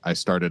I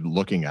started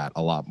looking at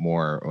a lot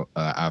more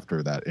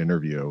after that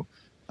interview,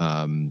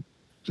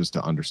 just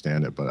to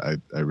understand it. But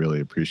I really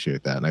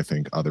appreciate that, and I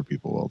think other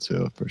people will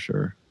too, for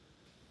sure.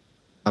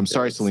 I'm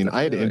sorry, Celine.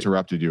 I had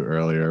interrupted you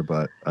earlier,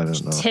 but I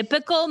don't know.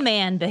 Typical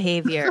man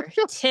behavior.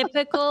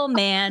 Typical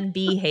man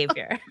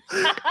behavior.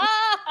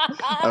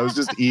 I was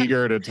just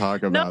eager to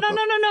talk about.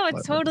 No.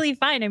 It's totally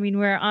fine. I mean,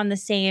 we're on the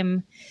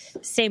same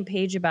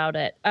page about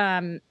it.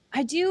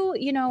 I do,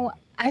 you know,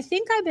 I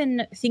think I've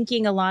been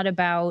thinking a lot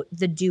about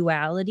the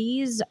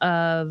dualities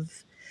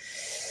of.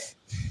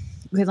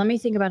 Okay, let me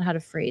think about how to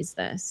phrase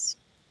this.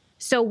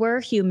 So we're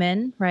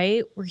human,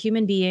 right? We're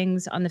human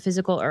beings on the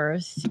physical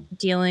earth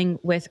dealing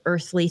with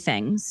earthly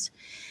things.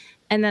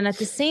 And then at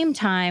the same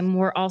time,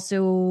 we're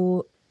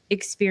also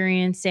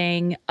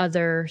experiencing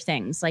other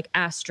things like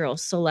astral,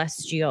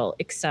 celestial,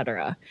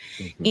 etc.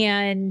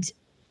 And,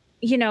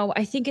 you know,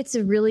 I think it's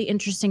a really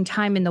interesting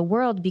time in the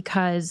world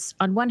because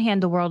on one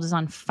hand, the world is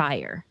on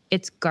fire.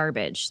 It's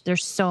garbage.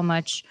 There's so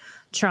much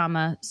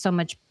trauma, so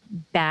much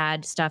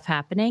bad stuff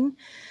happening.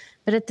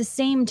 But at the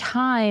same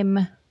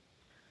time,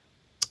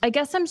 I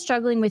guess I'm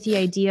struggling with the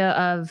idea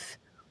of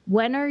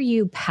when are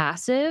you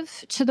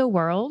passive to the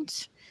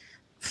world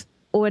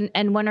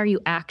and when are you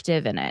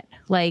active in it?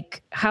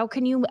 Like, how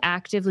can you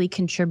actively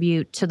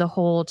contribute to the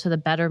whole, to the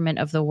betterment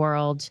of the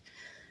world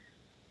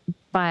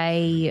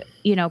by,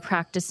 you know,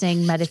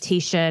 practicing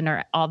meditation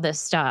or all this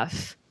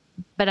stuff?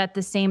 But at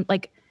the same,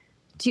 like,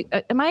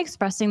 am I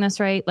expressing this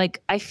right?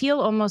 Like, I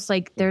feel almost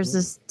like there's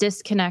this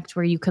disconnect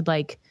where you could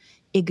like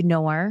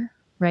ignore,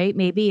 right?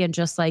 Maybe, and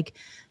just like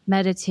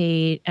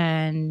meditate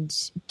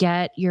and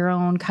get your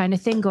own kind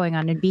of thing going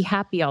on and be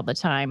happy all the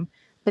time.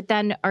 But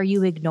then are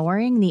you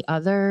ignoring the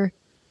other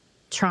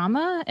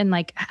trauma? And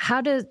like,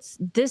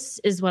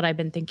 this is what I've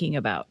been thinking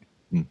about.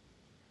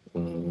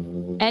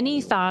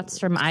 Any thoughts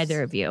from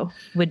either of you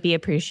would be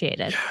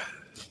appreciated.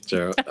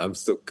 I'm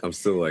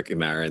still like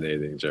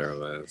marinating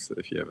Jeremiah. So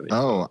if you have any.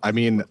 Oh, I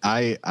mean,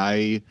 I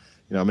you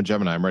know, I'm a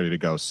Gemini. I'm ready to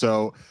go.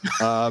 So,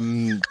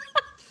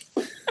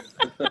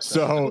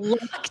 so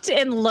locked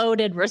and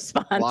loaded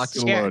response. Locked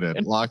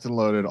and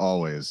loaded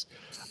always.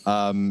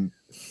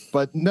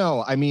 But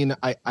no, I mean,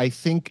 I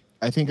think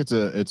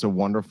it's a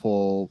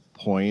wonderful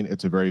point.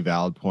 It's a very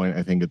valid point.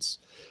 I think it's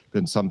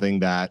been something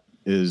that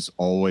is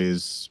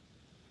always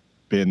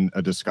been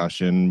a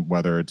discussion,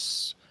 whether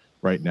it's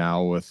right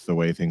now with the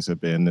way things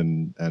have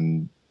been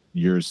and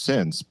years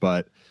since.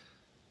 But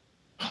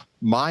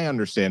my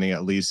understanding,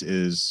 at least,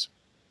 is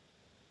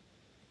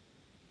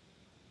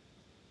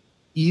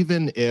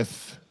even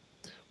if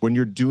when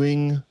you're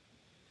doing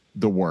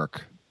the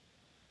work,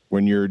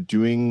 when you're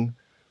doing,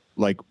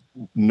 like,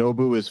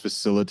 Nobu is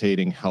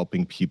facilitating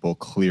helping people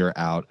clear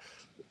out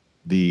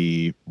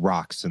the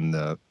rocks in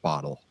the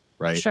bottle,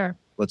 right? Sure.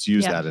 Let's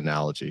use that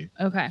analogy.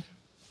 Okay.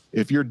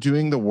 If you're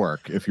doing the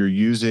work, if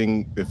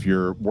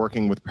you're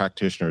working with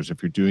practitioners,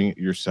 if you're doing it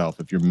yourself,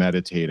 if you're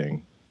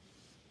meditating,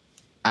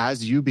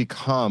 as you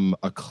become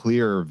a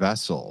clearer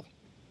vessel,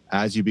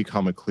 as you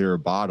become a clearer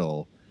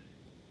bottle,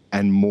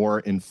 and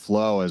more in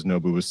flow, as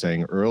Nobu was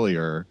saying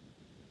earlier,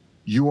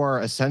 you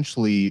are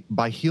essentially,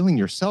 by healing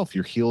yourself,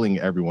 you're healing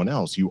everyone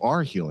else. You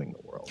are healing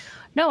the world.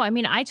 No, I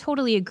mean, I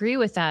totally agree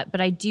with that,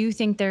 but I do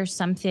think there's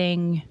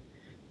something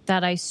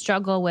that I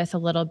struggle with a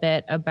little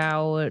bit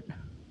about.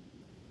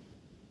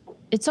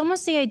 It's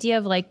almost the idea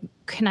of, like,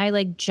 can I,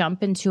 like,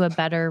 jump into a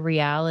better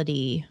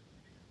reality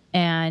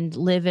and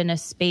live in a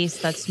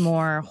space that's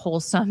more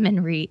wholesome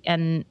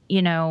and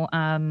you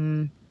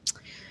know,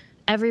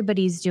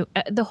 everybody's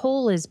the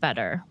whole is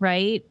better,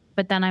 right?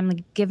 But then I'm,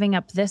 like, giving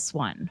up this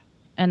one,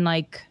 and,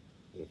 like,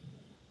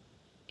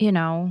 you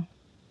know,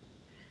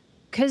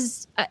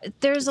 because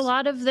there's a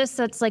lot of this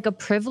that's like a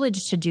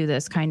privilege to do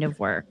this kind of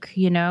work,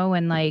 you know,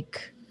 and,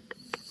 like,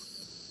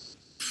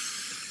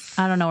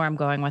 I don't know where I'm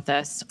going with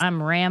this.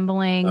 I'm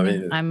rambling. I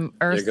mean, I'm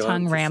earth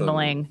tongue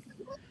rambling.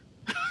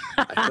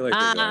 I feel like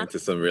you're going to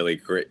some really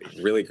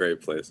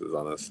great places,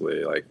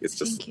 honestly. Like, it's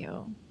just. Thank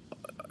you.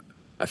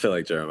 I feel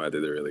like Jeremiah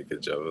did a really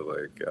good job of,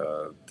 like,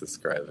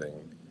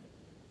 describing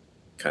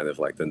kind of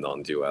like the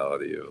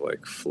non-duality of,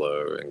 like,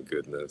 flow and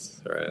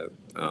goodness, right?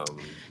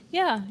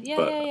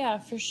 Yeah,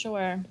 for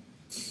sure.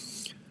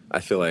 I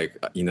feel like,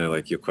 you know,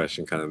 like, your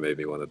question kind of made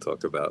me want to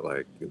talk about,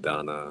 like,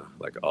 dana,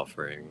 like,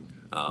 offering.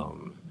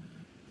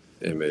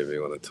 It made me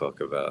want to talk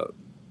about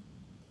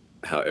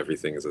how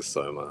everything is a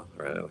soma,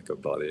 right? Like a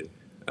body.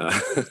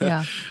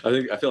 Yeah.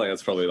 I feel like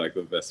that's probably, like,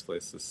 the best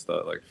place to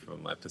start, like,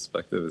 from my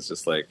perspective. Is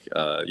just like,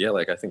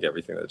 like, I think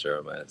everything that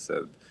Jeremiah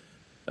said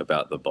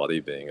about the body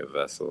being a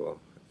vessel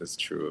is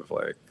true of,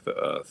 like, the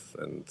earth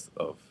and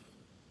of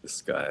the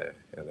sky,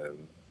 and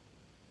then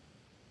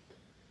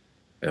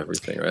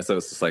everything, right? So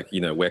it's just like,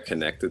 you know, we're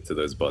connected to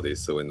those bodies,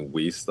 so when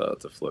we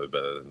start to flow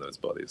better, then those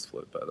bodies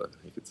flow better,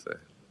 you could say.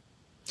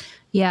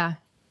 Yeah.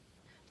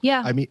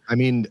 I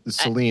mean,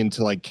 Celine,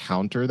 to, like,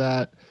 counter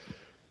that,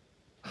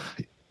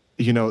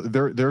 you know,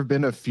 there have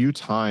been a few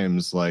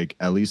times, like,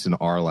 at least in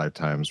our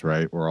lifetimes,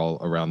 right? We're all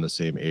around the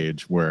same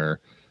age, where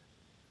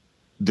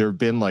there have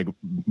been, like,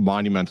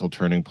 monumental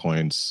turning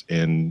points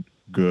in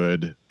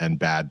good and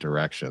bad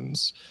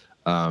directions.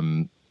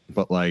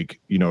 But, like,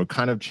 you know,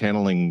 kind of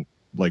channeling,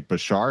 like,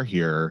 Bashar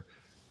here,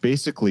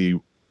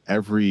 basically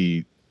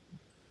every,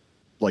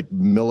 like,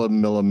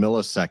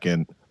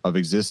 millisecond of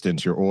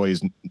existence,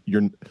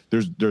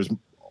 there's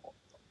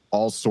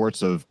all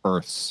sorts of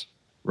earths,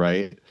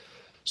 right?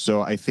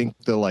 So I think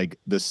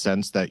the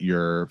sense that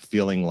you're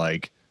feeling,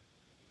 like,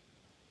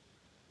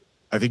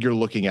 I think you're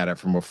looking at it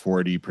from a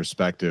 4D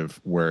perspective,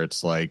 where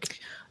it's like,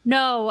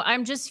 no,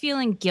 I'm just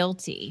feeling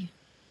guilty.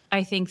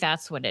 I think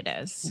that's what it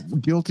is.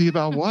 Guilty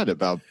about what?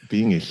 About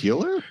being a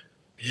healer?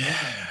 Yeah.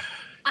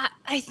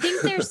 I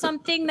think there's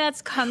something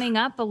that's coming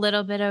up a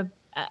little bit of,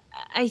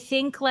 I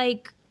think,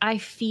 like, I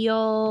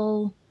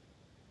feel,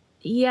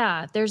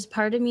 there's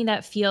part of me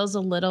that feels a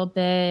little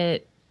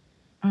bit,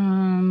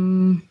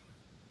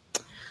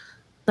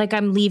 like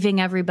I'm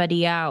leaving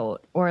everybody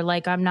out, or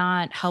like I'm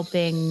not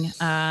helping.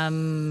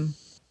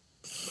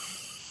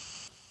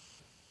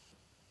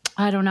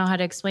 I don't know how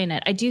to explain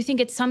it. I do think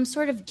it's some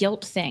sort of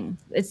guilt thing.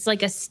 It's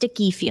like a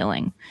sticky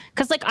feeling.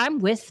 Because, like, I'm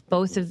with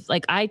both of,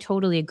 like, I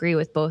totally agree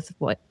with both of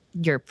what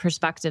your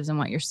perspectives and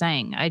what you're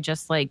saying. I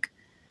just, like,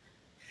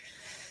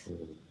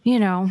 you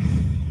know,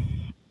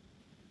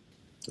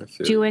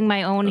 doing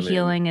my own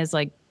healing is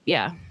like,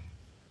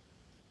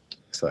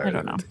 Sorry, I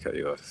don't know. To cut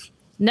you off.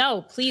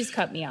 No, please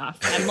cut me off.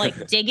 I'm,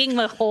 like, digging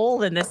the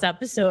hole in this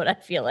episode, I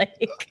feel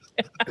like.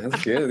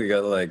 That's good. You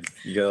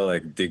gotta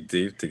dig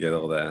deep to get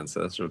all that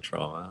ancestral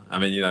trauma. I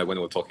mean, you know, when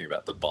we're talking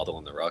about the bottle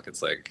and the rock,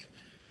 it's like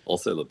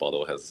also the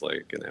bottle has,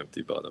 like, an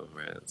empty bottom,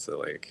 right? So,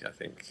 like, I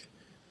think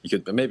you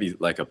could maybe,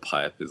 like, a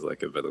pipe is,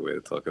 like, a better way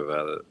to talk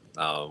about it.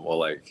 Or,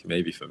 like,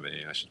 maybe for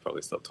me, I should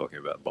probably stop talking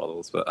about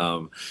bottles. But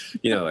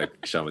you know, like,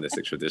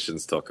 shamanistic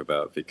traditions talk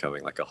about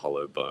becoming, like, a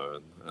hollow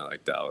bone.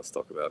 Like, Taoists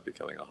talk about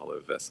becoming a hollow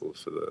vessel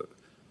for the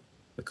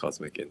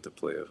cosmic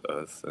interplay of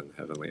earth and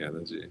heavenly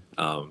energy.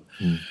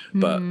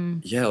 But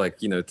yeah,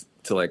 like, you know,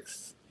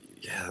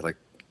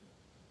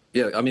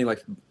 I mean,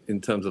 like,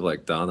 in terms of,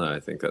 like, dana, I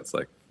think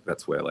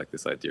that's where, like,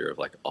 this idea of,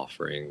 like,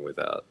 offering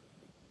without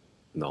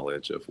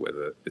knowledge of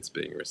whether it's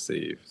being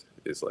received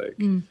is,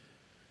 like,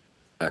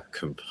 a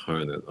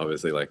component.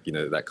 Obviously, like, you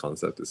know, that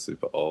concept is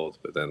super old,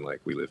 but then, like,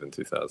 we live in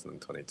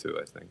 2022,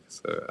 I think,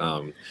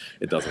 so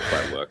it doesn't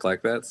quite work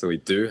like that. So we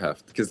do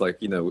have, because, like,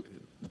 you know,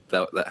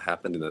 that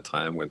happened in a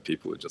time when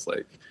people would just,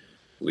 like,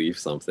 leave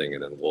something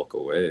and then walk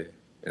away,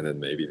 and then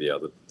maybe the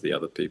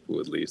other people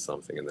would leave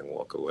something and then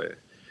walk away.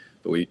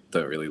 But we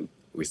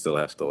still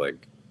have to,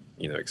 like,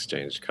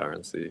 exchange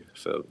currency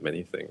for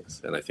many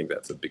things. And I think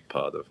that's a big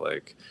part of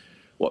like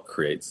what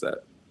creates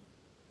that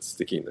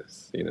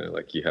stickiness.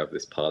 Like you have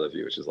this part of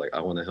you which is like,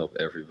 I want to help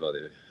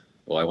everybody,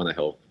 or I want to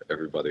help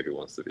everybody who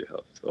wants to be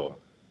helped, or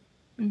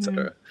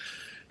etc.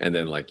 And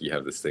then like you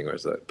have this thing where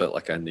it's like, but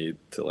like I need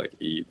to like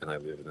eat, and I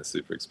live in a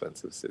super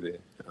expensive city,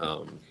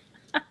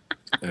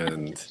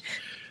 and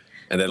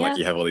then like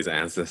you have all these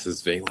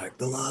ancestors being like,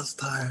 the last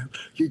time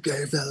you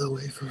gave that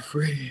away for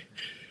free,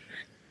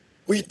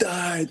 we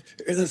died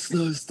in a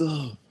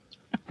snowstorm.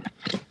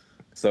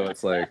 So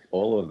it's like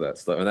all of that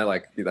stuff, and then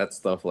like that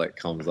stuff like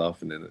comes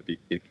up, and then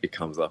it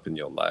comes up in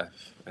your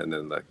life, and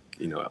then like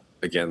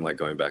again, like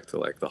going back to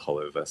like the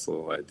hollow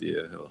vessel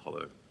idea, or the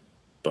hollow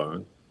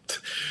bone.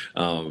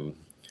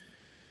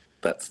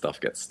 That stuff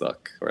gets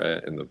stuck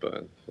right in the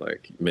bone.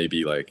 Like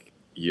maybe like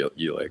you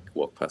like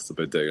walk past the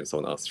bodega and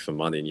someone asked you for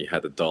money, and you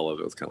had $1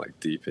 that was kind of like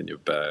deep in your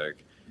bag,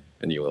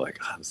 and you were like,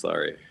 I'm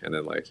sorry. And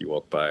then like you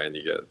walk by and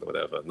you get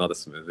whatever, not a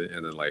smoothie,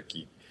 and then like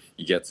you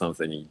get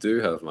something, you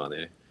do have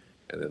money,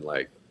 and then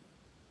like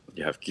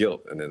you have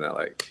guilt, and then that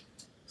like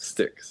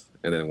sticks.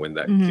 And then when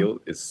that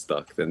guilt is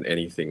stuck, then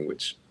anything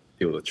which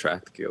it will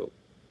attract guilt,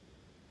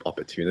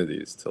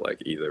 opportunities to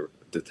like either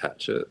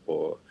detach it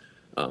or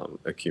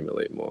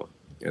accumulate more.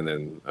 And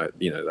then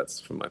that's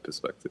from my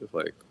perspective,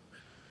 like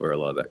where a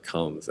lot of that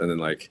comes. And then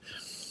like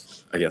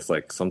I guess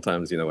like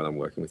sometimes when I'm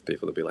working with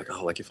people, they'll be like,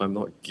 oh, like if I'm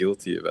not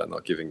guilty about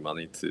not giving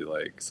money to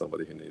like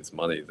somebody who needs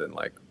money, then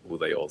like will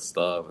they all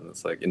starve? And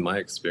it's like, in my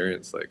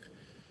experience, like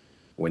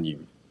when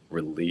you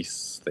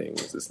release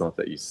things, it's not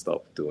that you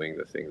stop doing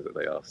the things that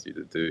they asked you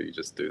to do, you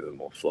just do them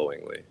more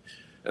flowingly.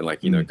 And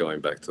like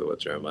going back to what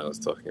Jeremiah was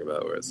talking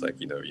about, where it's like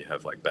you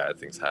have like bad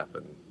things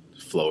happen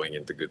flowing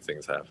into good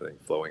things happening,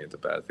 flowing into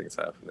bad things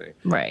happening.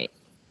 Right.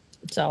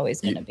 It's always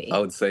going to be. I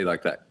would say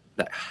like that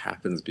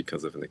happens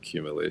because of an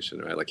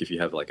accumulation, right? Like if you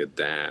have like a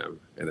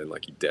dam and then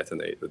like you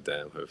detonate the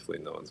dam, hopefully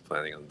no one's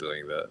planning on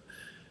doing that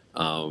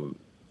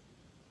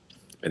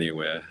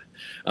anywhere.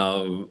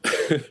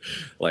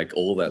 Like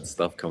all that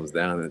stuff comes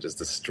down and just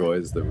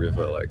destroys the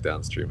river like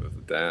downstream of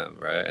the dam,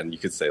 right? And you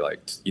could say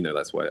like,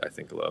 that's why I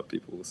think a lot of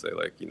people will say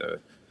like,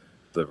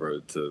 the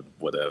road to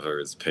whatever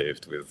is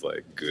paved with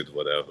like good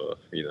whatever,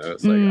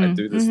 it's like I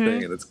do this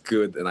thing and it's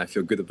good and I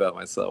feel good about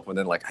myself, and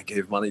then like I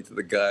gave money to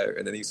the guy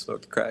and then he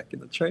smoked crack in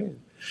the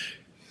train,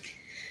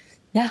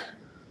 and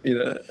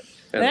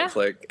it's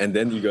like, and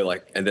then you go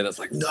like, and then it's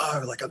like,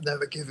 no, like I'm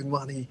never giving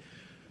money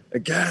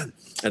again,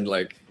 and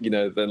like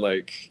then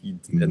like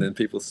and then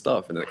people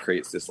stop, and it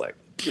creates this like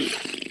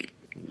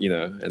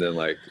and then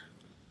like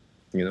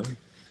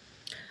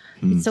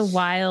it's a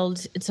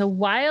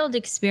wild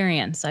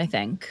experience, I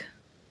think,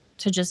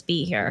 to just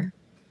be here.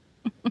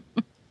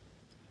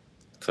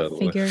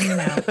 Totally. Figuring it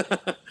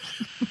out.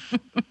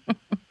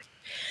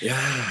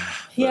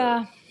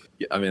 Yeah.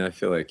 I mean, I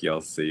feel like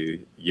y'all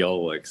see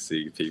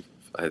people,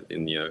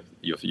 and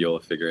you're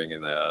figuring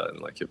it out, and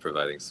like you're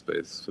providing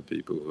space for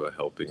people who are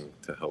helping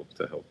to help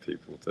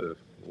people to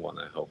want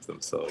to help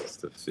themselves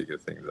to figure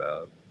things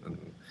out.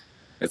 And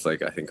it's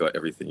like I think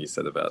everything you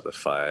said about the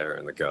fire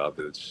and the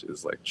garbage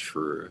is like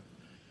true.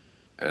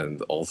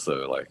 And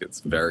also, like, it's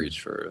very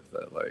true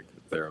that, like,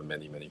 there are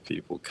many, many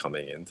people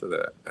coming into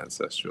their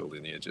ancestral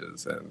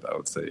lineages, and I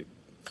would say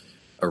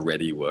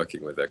already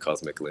working with their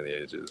cosmic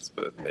lineages,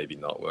 but maybe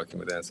not working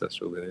with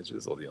ancestral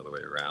lineages, or the other way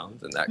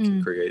around. And that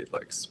can create,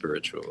 like,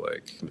 spiritual,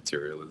 like,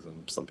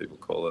 materialism, some people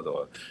call it,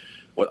 or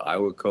what I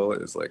would call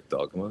it is, like,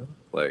 dogma.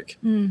 Like,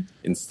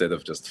 instead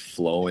of just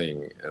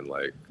flowing and,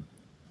 like,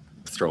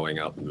 throwing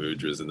out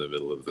mudras in the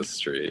middle of the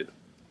street,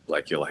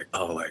 like, you're like,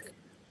 oh, like,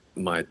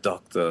 my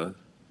doctor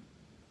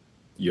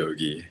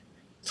yogi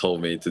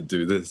told me to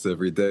do this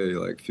every day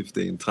like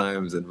 15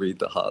 times and read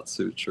the Heart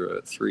Sutra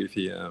at 3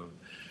 p.m.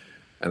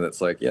 And it's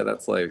like, yeah,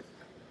 that's like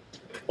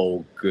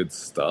all good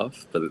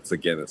stuff, but it's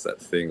that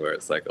thing where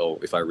it's like, oh,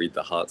 if I read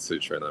the Heart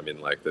Sutra and I'm in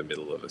like the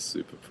middle of a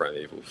super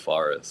primeval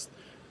forest,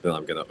 then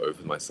I'm going to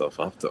open myself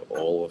up to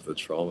all of the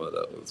trauma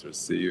that was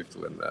received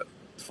when that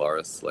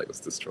forest like was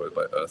destroyed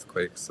by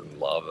earthquakes and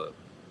lava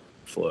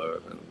flow,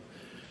 and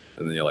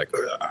then you're like,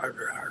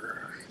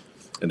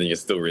 and then you're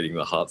still reading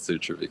the Heart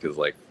Sutra because,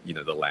 like,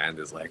 the land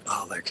is like,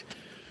 oh, like,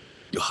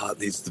 your heart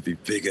needs to be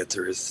bigger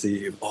to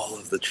receive all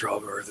of the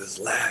trauma of this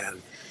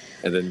land.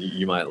 And then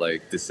you might,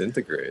 like,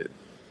 disintegrate.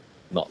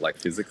 Not, like,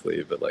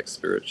 physically, but, like,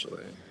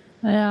 spiritually.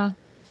 Yeah.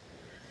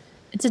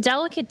 It's a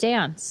delicate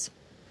dance.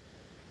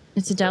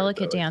 It's a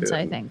delicate dance,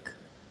 I think.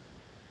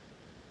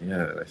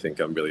 Yeah, and I think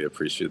I'm really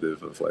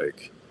appreciative of,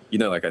 like,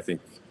 like, I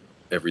think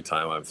every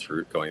time I'm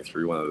going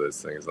through one of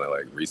those things, and I,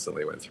 like,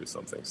 recently went through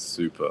something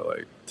super,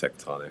 like,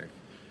 tectonic,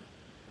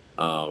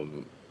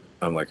 I'm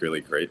like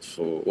really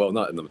grateful. Well,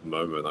 not in the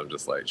moment, I'm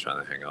just like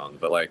trying to hang on,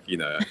 but like,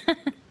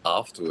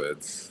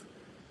 afterwards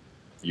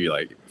you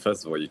like,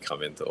 first of all, you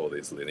come into all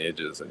these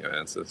lineages and your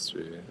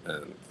ancestry,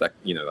 and that,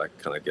 that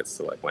kind of gets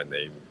to like my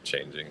name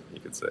changing, you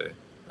could say.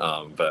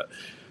 But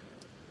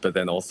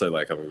then also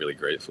like, I'm really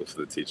grateful for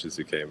the teachers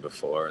who came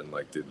before and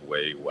like did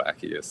way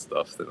wackier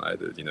stuff than I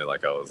did.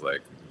 Like I was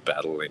like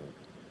battling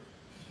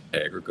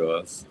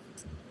egregores,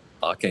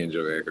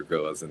 archangel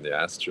egregores in the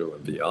astral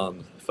and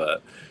beyond,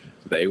 but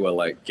they were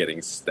like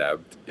getting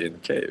stabbed in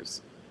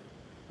caves.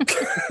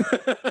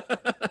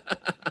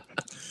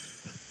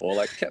 Or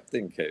like kept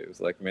in caves.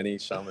 Like many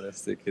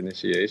shamanistic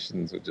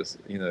initiations would just,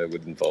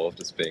 would involve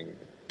just being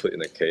put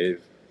in a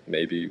cave,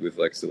 maybe with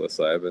like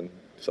psilocybin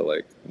for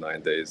like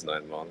 9 days,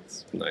 9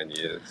 months, 9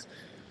 years.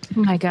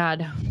 Oh my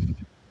God.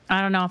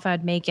 I don't know if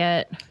I'd make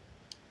it.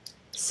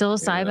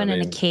 Psilocybin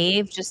in a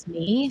cave, just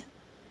me?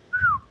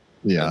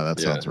 Yeah, that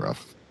sounds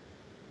rough.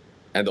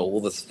 And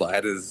all the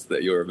spiders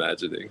that you're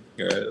imagining,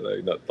 right?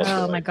 Like not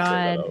oh my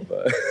God.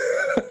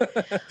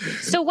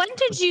 So when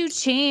did you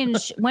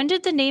change? When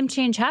did the name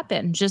change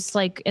happen? Just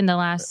like in the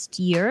last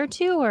year or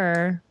two,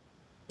 or?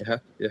 It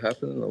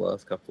happened in the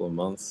last couple of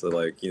months. So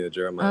like,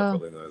 Jeremiah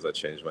probably knows I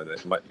changed my name.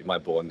 My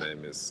born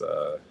name is,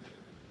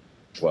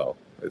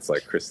 it's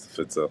like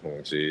Christopher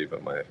Zhehongji,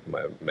 but my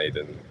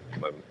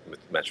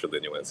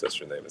matrilineal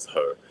ancestral name is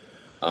Ho.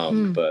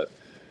 But,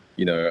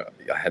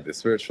 I had this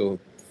spiritual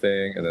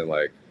thing, and then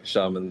like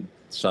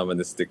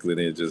shamanistic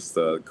lineages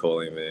started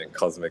calling me, and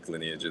cosmic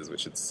lineages,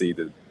 which had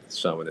seeded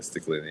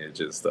shamanistic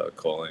lineages, started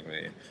calling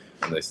me.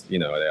 And they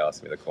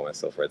asked me to call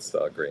myself Red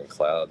Star Green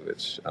Cloud,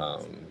 which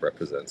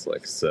represents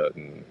like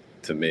certain,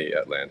 to me,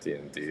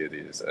 Atlantean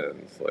deities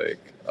and like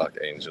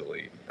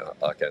archangelic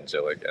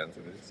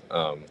entities.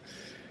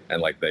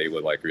 And like they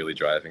were like really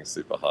driving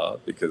super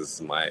hard because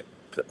my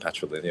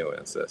patrilineal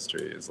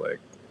ancestry is like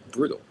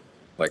brutal.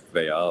 Like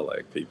they are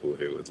like people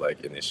who would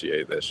like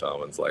initiate their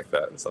shamans like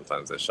that, and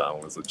sometimes their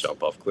shamans would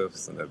jump off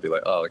cliffs and they'd be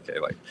like, oh, okay,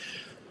 like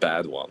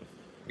bad one,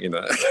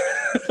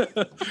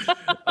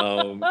 So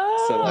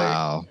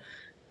wow.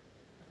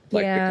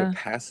 Like the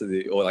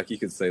capacity, or like you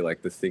could say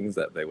like the things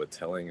that they were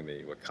telling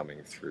me were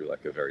coming through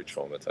like a very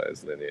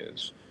traumatized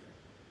lineage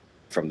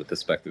from the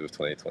perspective of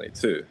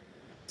 2022.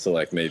 So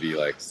like maybe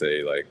like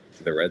say like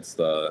the Red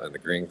Star and the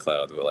Green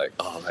Cloud were like,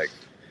 oh, like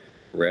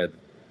Red,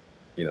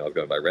 I was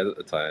going by Red at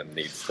the time,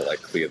 needs to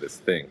like clear this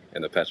thing,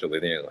 and the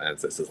patrilineal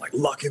ancestors like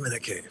lock him in a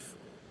cave.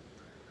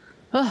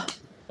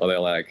 Or they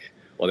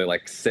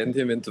like send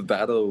him into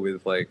battle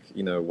with like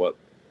what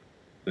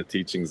the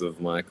teachings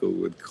of Michael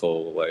would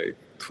call like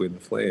twin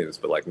flames,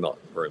 but like not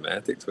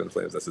romantic twin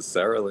flames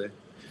necessarily,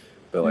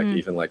 but like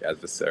even like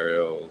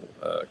adversarial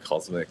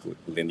cosmic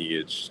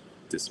lineage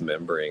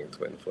dismembering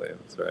twin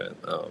flames, right?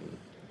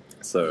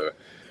 So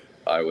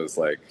I was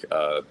like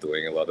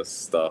doing a lot of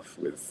stuff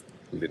with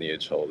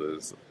lineage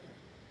holders.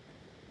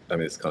 I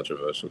mean, it's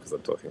controversial because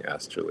I'm talking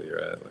astrally,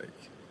 right?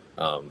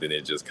 Like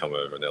lineages come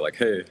over and they're like,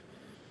 hey,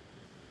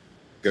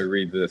 go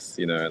read this,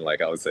 and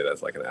like I would say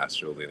that's like an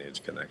astral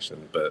lineage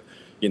connection. But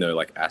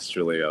like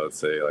astrally, I would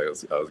say like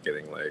I was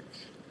getting like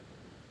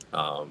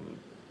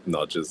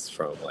nudges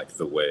from like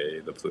the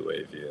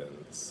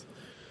Pluavians,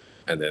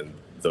 and then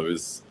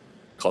those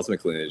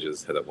cosmic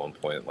lineages had at one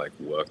point like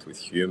worked with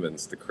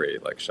humans to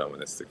create like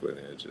shamanistic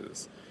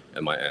lineages,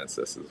 and my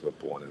ancestors were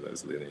born in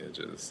those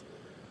lineages.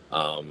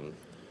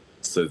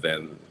 So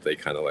then they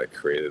kind of like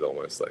created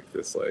almost like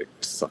this like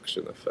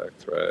suction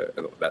effect, right?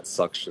 And that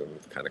suction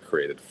kind of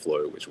created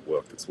flow, which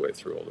worked its way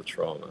through all the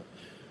trauma.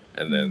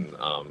 And then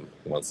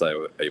once I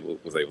was able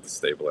to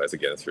stabilize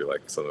again through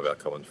like some of our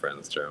common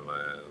friends,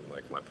 Jeremiah, and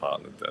like my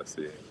partner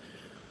Desi,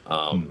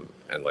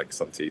 and like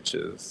some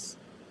teachers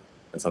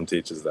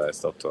that I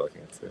stopped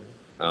talking to,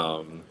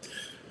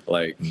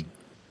 like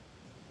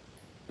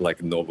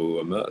Nobu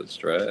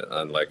emerged, right?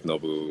 And like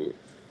Nobu,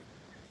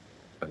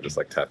 I'm just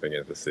like tapping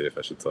in to see if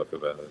I should talk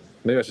about it.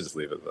 Maybe I should just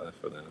leave it there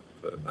for now.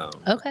 But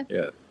okay.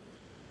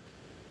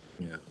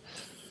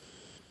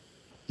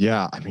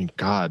 Yeah. I mean,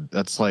 God,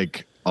 that's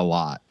like a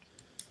lot.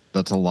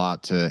 That's a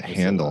lot to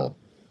handle.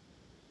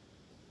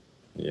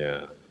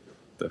 Yeah,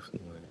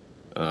 definitely.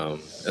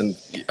 And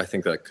I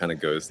think that kind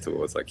of goes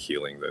towards like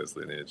healing those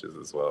lineages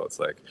as well. It's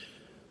like,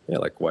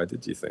 like why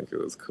did you think it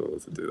was cool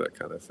to do that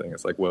kind of thing?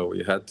 It's like, well,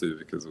 we had to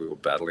because we were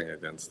battling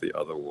against the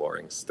other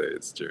warring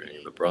states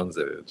during the Bronze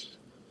Age.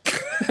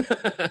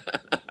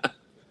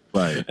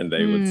 Right. And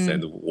they would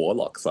send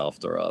warlocks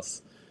after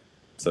us.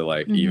 So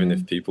like even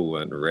if people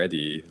weren't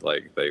ready,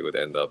 like they would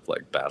end up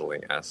like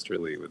battling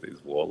astrally with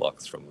these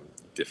warlocks from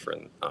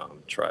different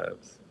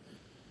tribes,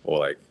 or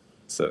like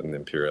certain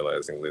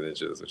imperializing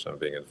lineages, which I'm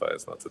being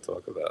advised not to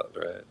talk about,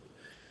 right?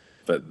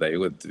 But they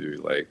would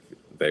do like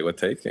they were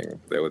taking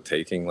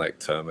like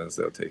termas,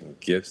 they were taking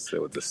gifts, they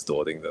were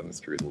distorting them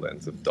through the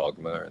lens of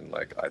dogma and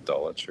like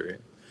idolatry,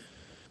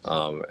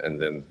 and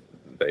then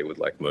they would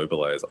like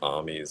mobilize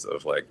armies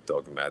of like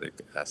dogmatic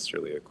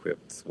astrally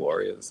equipped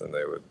warriors, and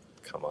they would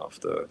come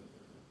after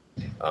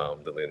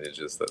the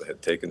lineages that they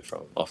had taken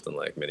from, often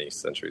like many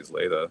centuries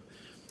later.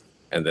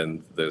 And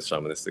then those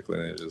shamanistic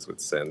lineages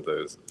would send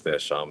their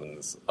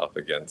shamans up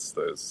against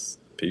those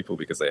people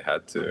because they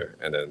had to.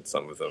 And then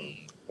some of them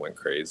went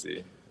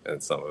crazy,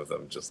 and some of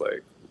them just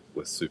like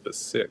were super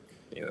sick,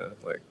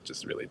 like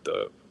just really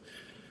dope.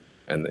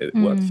 And it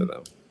worked for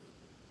them.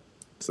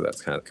 So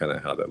that's kind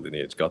of how that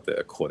lineage got there,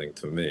 according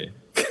to me.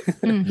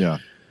 Yeah.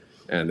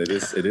 And it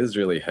is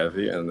really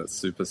heavy, and it's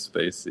super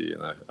spacey,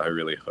 and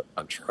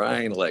I'm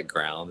trying to like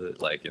ground it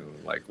like in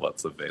like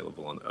what's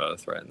available on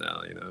Earth right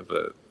now, you know,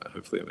 but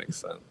hopefully it makes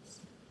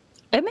sense.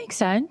 It makes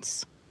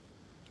sense.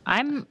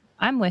 I'm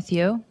with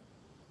you.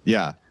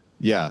 Yeah.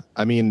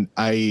 I mean,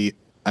 I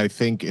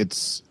think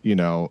it's, you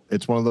know,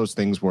 it's one of those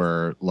things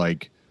where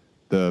like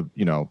the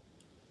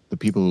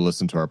people who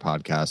listen to our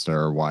podcast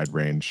are a wide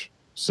range.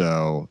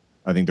 So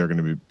I think there are going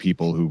to be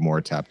people who more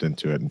tapped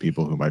into it and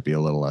people who might be a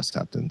little less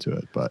tapped into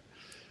it. But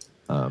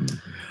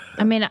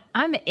I mean,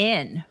 I'm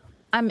in.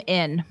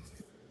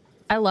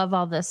 I love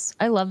all this.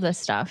 I love this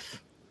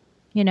stuff,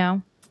 you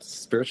know?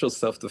 Spiritual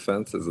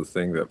self-defense is a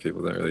thing that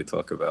people don't really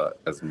talk about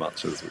as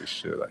much as we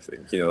should, I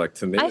think. You know, like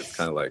to me, it's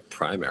kind of like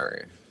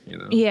primary, you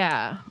know?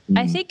 Yeah.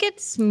 I think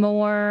it's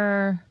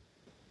more,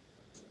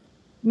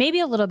 maybe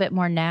a little bit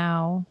more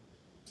now,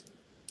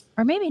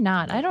 or maybe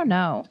not. I don't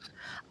know.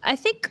 I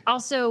think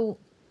also,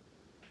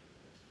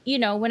 you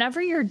know,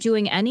 whenever you're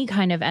doing any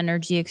kind of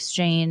energy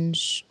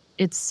exchange,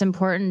 it's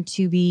important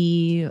to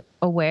be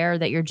aware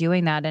that you're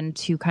doing that and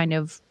to kind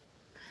of,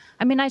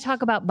 I mean, I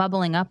talk about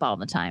bubbling up all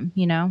the time,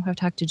 you know? I've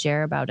talked to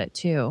Jer about it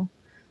too.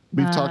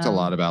 We've talked a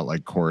lot about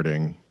like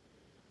courting.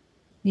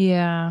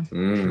 Yeah.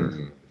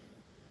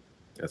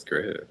 That's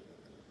great.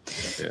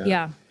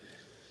 Yeah.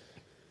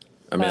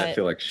 I mean, I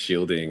feel like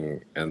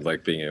shielding and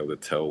like being able to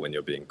tell when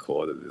you're being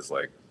courted is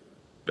like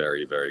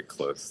very, very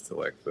close to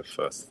like the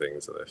first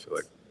things that I feel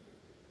like,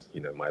 you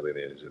know, my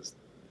lineages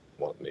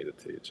want me to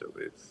teach at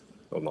least.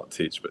 Or not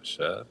teach, but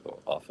share or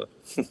offer.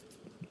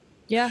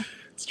 Yeah.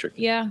 It's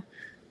tricky. Yeah.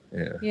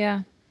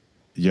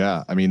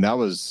 I mean, that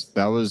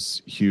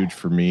was huge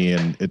for me.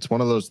 And it's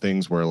one of those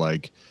things where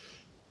like,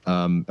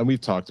 and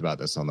we've talked about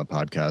this on the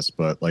podcast,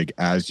 but like,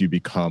 as you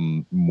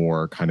become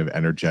more kind of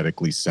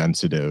energetically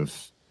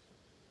sensitive,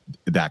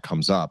 that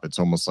comes up. It's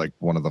almost like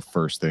one of the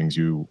first things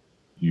you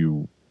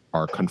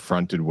are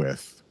confronted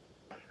with.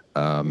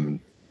 And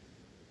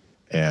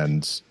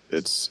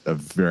it's a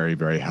very,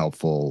 very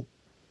helpful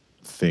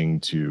thing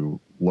to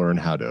learn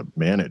how to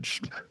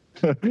manage.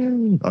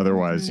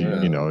 Otherwise,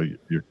 you know,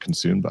 you're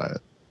consumed by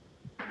it.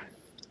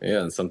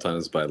 Yeah, and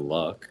sometimes by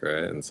luck,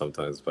 right? And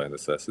sometimes by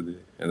necessity.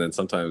 And then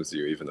sometimes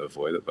you even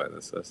avoid it by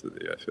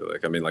necessity, I feel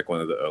like. I mean, like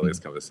one of the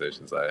earliest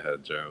conversations I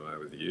had, Jeremiah,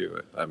 with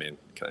you, I mean,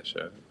 can I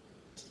share?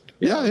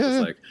 Yeah.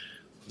 Like,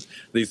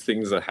 these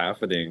things are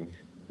happening.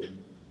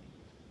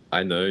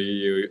 I know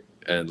you,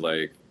 and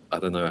like, I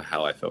don't know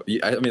how I felt.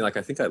 I mean, like,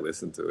 I think I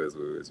listened to As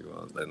Woo As You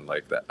Want, and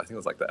like that, I think it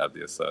was like the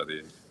Abdi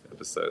Asadi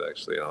episode,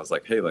 actually. And I was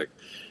like, hey, like,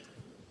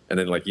 and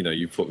then like, you know,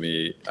 you put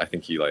me, I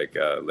think you like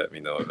let me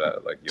know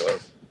about like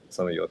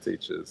some of your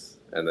teachers.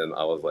 And then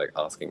I was like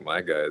asking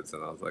my guides,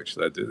 and I was like,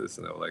 should I do this?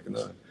 And they were like,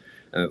 no.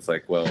 And it's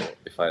like, well,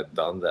 if I had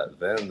done that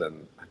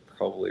then I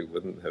probably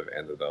wouldn't have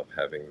ended up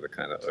having the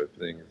kind of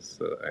openings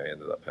that I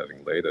ended up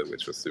having later,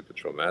 which was super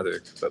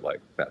traumatic. But like,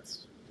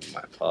 that's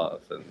my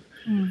path. And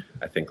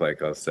I think,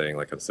 like I was saying,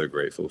 like, I'm so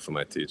grateful for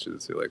my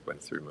teachers who like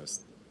went through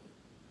most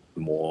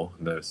more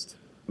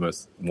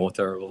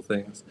terrible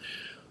things.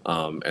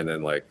 And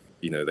then like,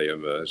 you know, they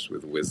emerged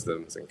with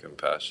wisdoms and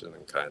compassion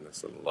and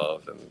kindness and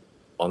love and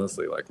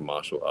honestly like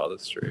martial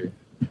artistry.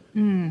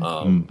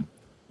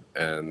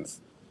 And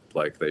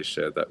like they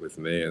shared that with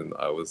me, and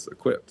I was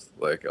equipped.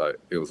 Like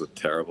it was a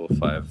terrible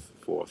 4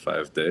 or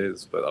 5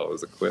 days, but I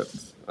was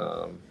equipped.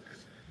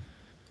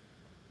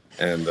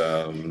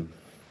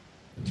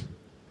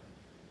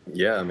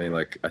 Yeah, I mean,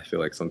 like, I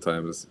feel like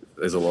sometimes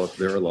there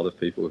are a lot of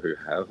people who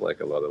have like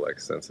a lot of like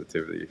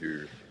sensitivity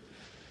who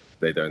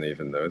they don't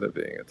even know they're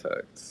being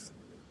attacked.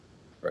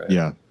 Right.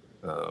 Yeah.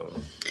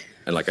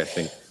 And like, I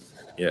think,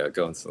 yeah,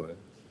 go on, Celine.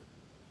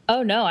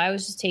 Oh no, I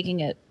was just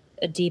taking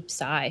a deep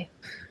sigh.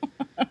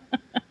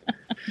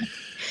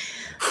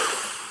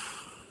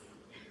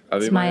 I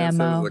mean, my answers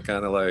MO. are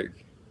kind of like,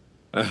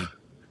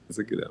 it's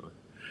a good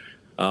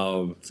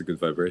MO. It's a good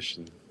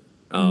vibration.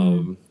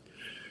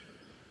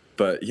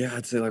 But yeah,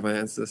 I'd say like my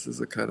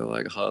ancestors are kind of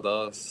like hard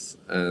ass,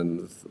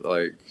 and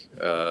like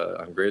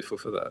I'm grateful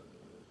for that.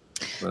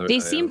 They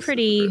seem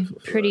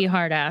pretty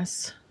hard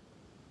ass.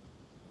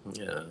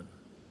 Yeah,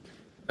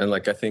 and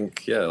like I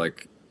think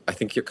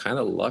you're kind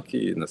of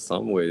lucky in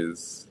some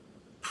ways.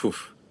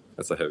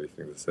 That's a heavy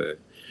thing to say.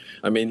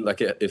 I mean,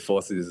 like it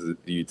forces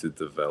you to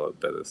develop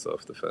better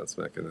self-defense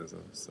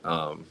mechanisms.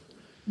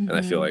 And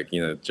I feel like,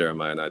 you know,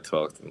 Jeremiah and I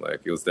talked, and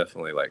like it was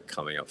definitely like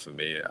coming up for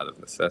me out of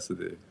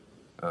necessity.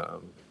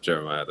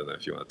 Jeremiah, I don't know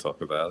if you want to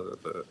talk about it,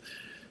 but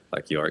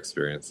like your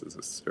experiences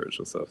with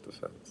spiritual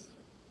self-defense.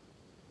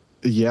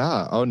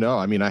 Yeah. Oh no.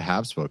 I mean, I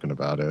have spoken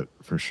about it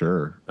for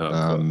sure.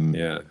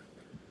 Yeah.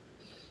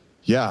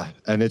 Yeah.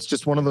 And it's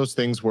just one of those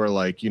things where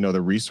like, you know,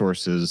 the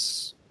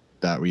resources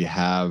that we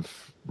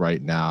have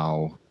right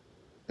now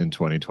in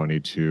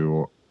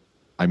 2022,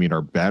 I mean,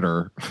 are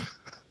better.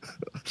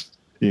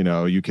 You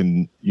know, you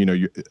can, you know,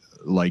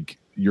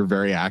 you're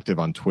very active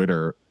on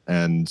Twitter,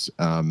 and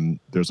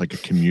there's like a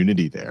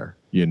community there,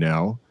 you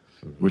know,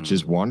 which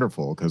is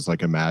wonderful. Because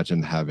like,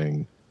 imagine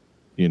having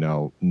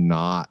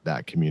not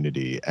that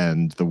community.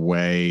 And the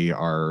way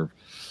our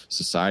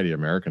society,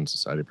 American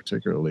society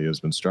particularly, has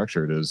been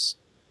structured is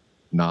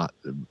not,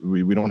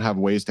 we don't have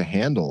ways to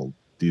handle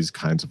these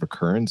kinds of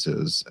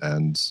occurrences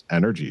and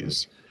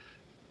energies.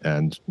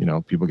 And,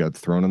 people get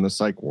thrown in the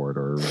psych ward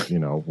or,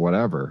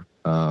 whatever.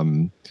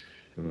 And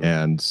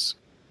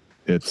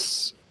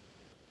it's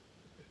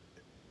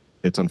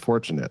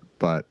unfortunate,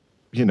 but,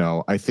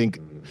 I think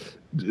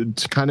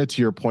kind of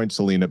to your point,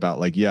 Celine, about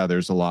like, yeah,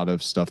 there's a lot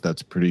of stuff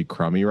that's pretty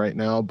crummy right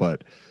now,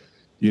 but,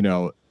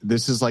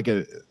 this is like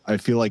I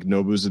feel like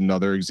Nobu's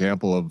another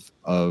example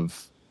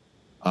of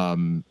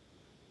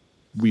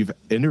we've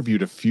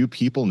interviewed a few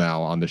people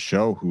now on the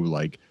show who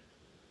like,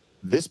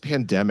 this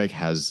pandemic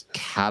has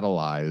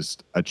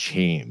catalyzed a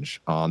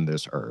change on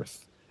this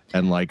earth.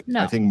 And like,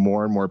 I think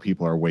more and more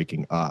people are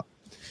waking up.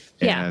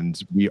 Yeah.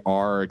 And we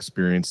are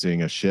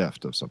experiencing a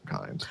shift of some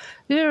kind.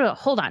 No,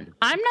 hold on.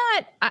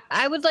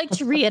 I would like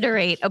to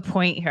reiterate a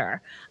point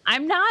here.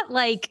 I'm not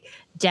like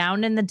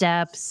down in the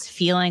depths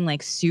feeling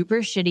like super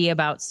shitty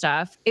about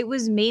stuff. It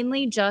was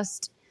mainly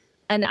just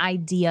an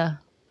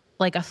idea,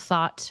 like a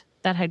thought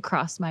that had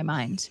crossed my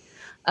mind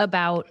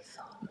about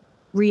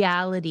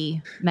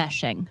reality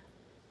meshing.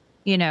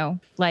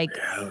 Like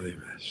reality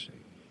meshing.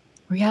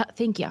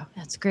 Thank you.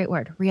 That's a great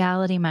word.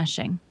 Reality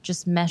meshing,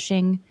 just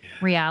meshing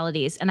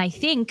realities. And I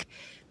think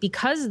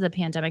because of the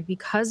pandemic,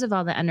 because of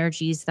all the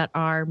energies that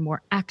are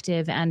more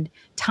active and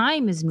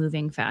time is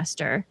moving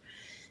faster,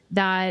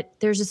 that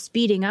there's a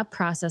speeding up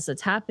process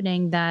that's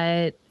happening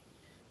that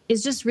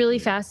is just really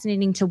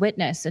fascinating to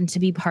witness and to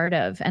be part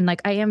of. And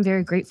like, I am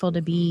very grateful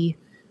to be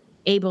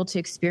able to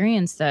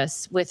experience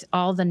this with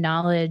all the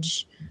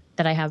knowledge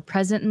that I have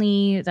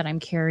presently, that I'm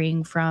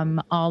carrying from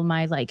all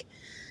my like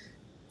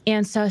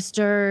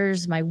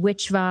ancestors, my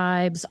witch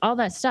vibes, all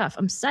that stuff.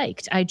 I'm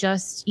psyched. I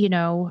just,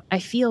 I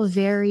feel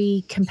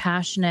very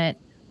compassionate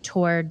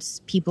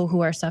towards people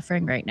who are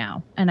suffering right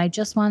now. And I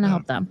just want to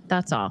help them.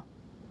 That's all.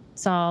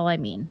 That's all I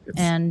mean.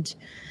 And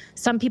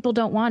some people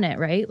don't want it,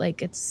 right?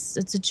 Like it's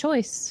a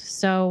choice.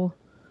 So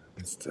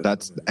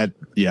that's,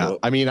 yeah.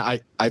 I mean, I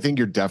think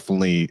you're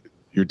definitely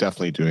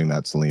doing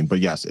that, Celine. But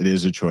yes, it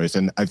is a choice.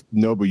 And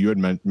Nobu, you had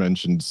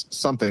mentioned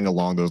something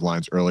along those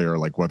lines earlier,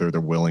 like whether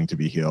they're willing to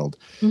be healed.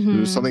 Mm-hmm.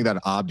 There's something that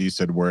Abdi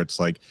said where it's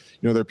like,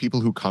 there are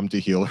people who come to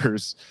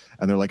healers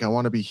and they're like, I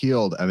want to be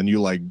healed. And then you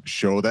like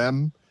show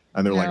them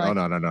and they're like, oh,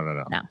 no.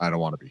 I don't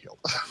want to be healed.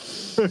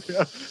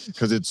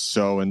 Because it's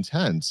so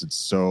intense. It's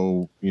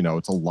so,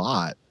 it's a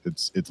lot.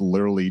 It's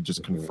literally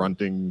just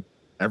confronting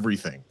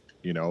everything,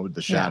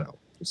 the shadow,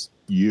 just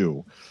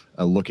you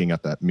looking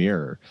at that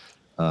mirror.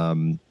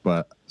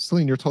 But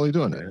Celine, you're totally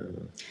doing it.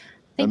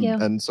 Thank you.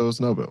 And so is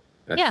Nobu.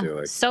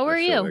 So are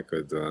you. I feel like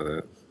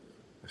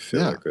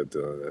we're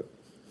doing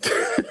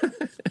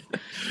it.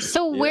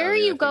 So where are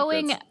you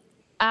going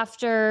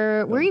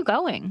after? Where are you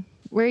going?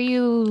 Where are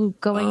you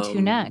going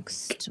to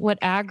next? What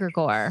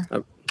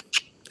egregore?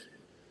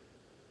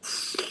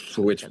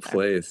 Which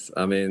place?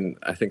 I mean,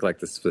 I think like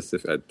the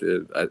specific.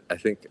 I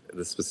think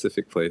the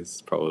specific place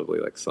is probably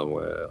like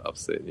somewhere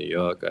upstate New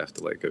York. I have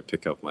to like go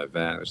pick up my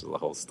van, which is the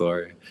whole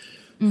story.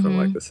 From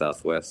like the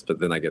Southwest, but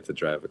then I get to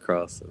drive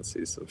across and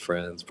see some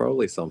friends,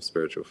 probably some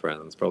spiritual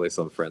friends, probably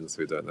some friends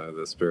who don't know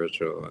they're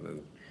spiritual, and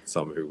then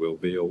some who will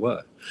be or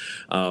were.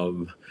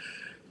 Some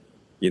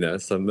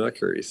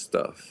Mercury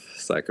stuff,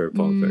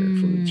 psychopumping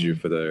from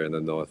Jupiter in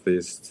the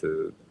Northeast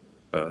to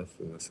Earth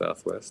in the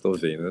Southwest, or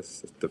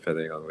Venus,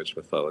 depending on which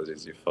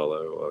mythologies you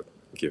follow or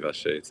give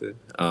ashe to.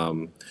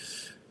 I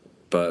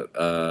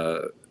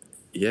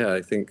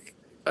think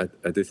I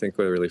do think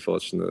we're really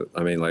fortunate.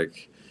 I mean,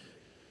 like,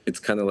 it's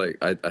kind of like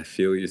I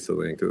feel you,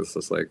 Celine, because it's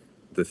just like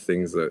the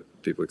things that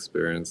people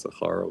experience are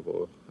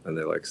horrible and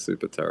they're like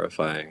super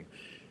terrifying,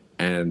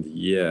 and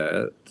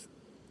yet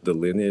the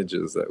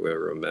lineages that we're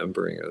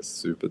remembering are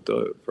super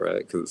dope, right?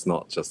 Because it's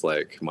not just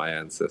like my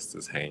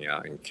ancestors hanging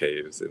out in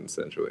caves in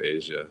Central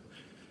Asia,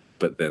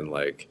 but then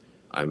like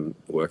I'm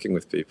working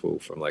with people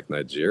from like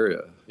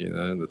Nigeria,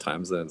 and the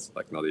time zone's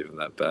like not even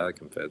that bad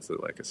compared to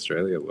like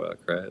Australia work,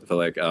 right? But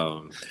like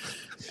and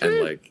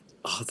like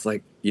it's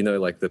like,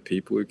 like the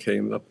people who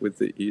came up with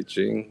the I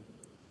Ching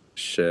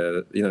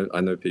share, I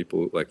know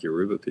people like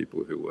Yoruba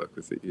people who work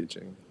with the I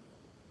Ching.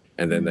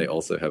 And then they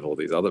also have all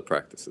these other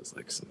practices,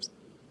 like some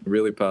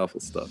really powerful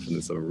stuff and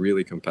then some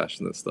really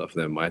compassionate stuff.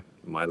 And then my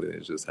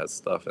lineage just has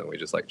stuff and we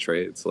just like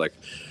trade. So like,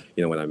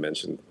 when I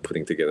mentioned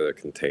putting together a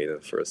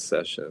container for a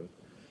session,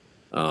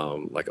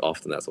 like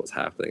often that's what's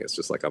happening. It's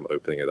just like I'm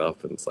opening it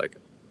up and it's like,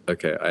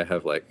 okay, I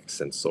have like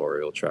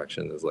sensorial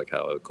traction is like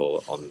how I would call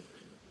it on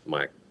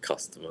my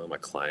customer, my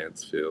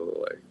clients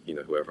feel like,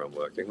 whoever I'm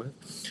working with.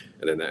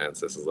 And then their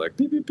ancestors like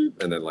beep, beep,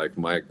 beep. And then like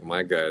my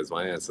guides,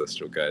 my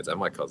ancestral guides and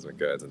my cosmic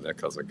guides and their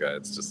cosmic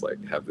guides just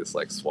like have this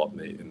like swap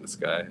meet in the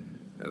sky.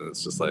 And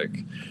it's just like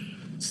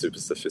super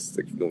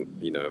sophisticated,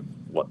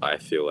 what I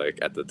feel like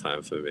at the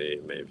time for me,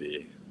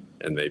 maybe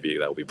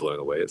that will be blown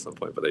away at some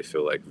point, but they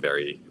feel like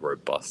very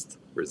robust,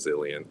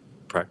 resilient,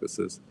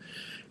 practices.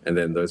 And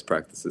then those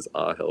practices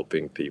are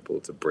helping people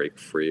to break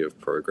free of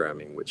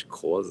programming, which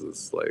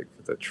causes like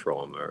the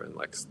trauma and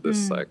like the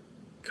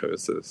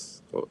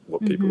psychosis, or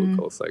what people would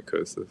call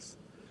psychosis.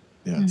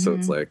 Yeah. So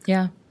it's like,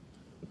 yeah,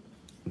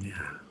 I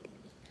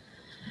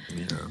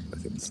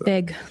think so.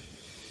 big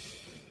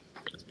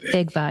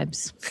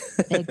vibes,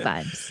 big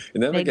vibes. It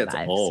never big gets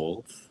vibes.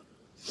 old.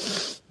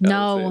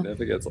 No, It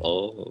never gets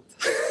old.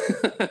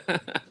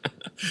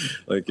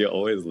 Like you're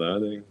always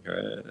learning,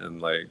 right?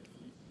 And like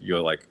you're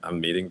like, I'm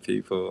meeting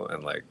people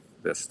and like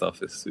their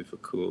stuff is super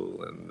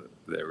cool and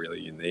they're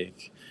really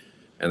unique.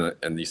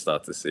 And you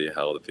start to see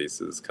how the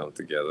pieces come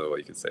together, or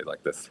you could say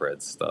like the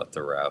threads start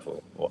to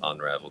ravel or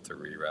unravel to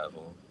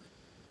re-ravel.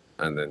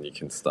 And then you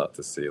can start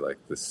to see like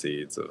the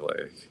seeds of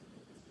like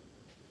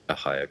a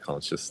higher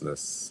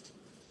consciousness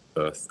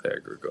earth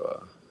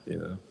egregore, you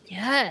know?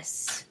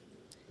 yes,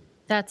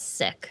 that's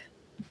sick.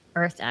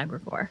 Earth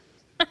egregore.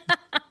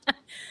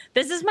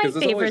 This is my Because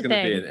there's always favorite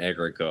going to be thing. an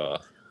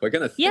egregore. We're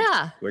going to think,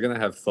 we're going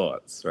to have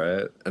thoughts,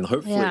 right? And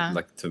hopefully,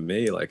 like to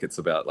me, like it's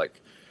about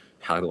like,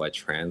 how do I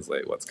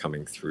translate what's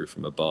coming through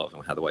from above,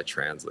 and how do I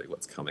translate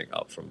what's coming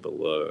up from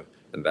below?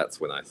 And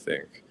that's when I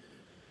think,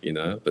 you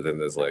know. But then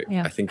there's like,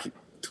 I think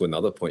to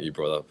another point you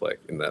brought up, like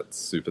in that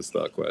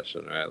superstar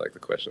question, right? Like the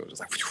question was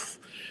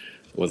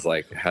just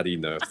like, how do you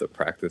know if the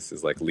practice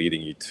is like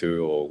leading you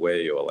to or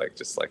away, or like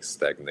just like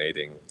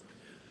stagnating?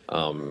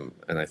 And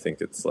I think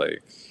it's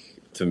like,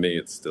 to me,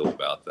 it's still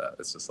about that.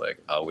 It's just like,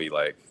 are we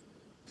like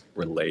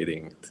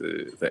relating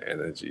to the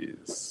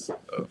energies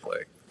of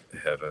like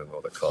heaven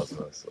or the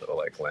cosmos or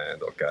like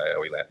land or Gaia? Are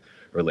we like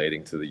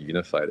relating to the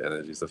unified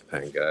energies of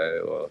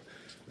Pangaea or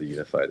the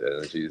unified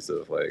energies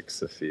of like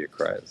Sophia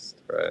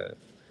Christ, right?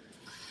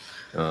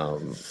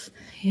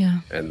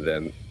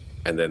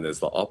 And then there's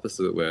the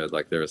opposite, where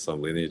like there are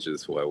some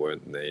lineages who I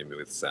won't name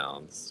with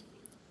sounds,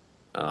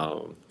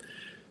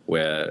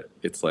 where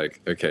it's like,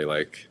 okay,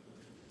 like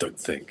don't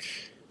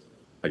think.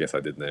 I guess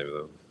I did name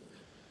them,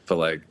 but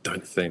like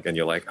don't think, and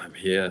you're like, I'm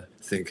here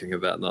thinking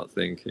about not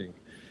thinking.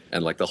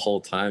 And like the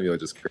whole time you're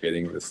just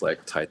creating this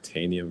like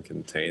titanium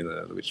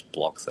container which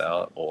blocks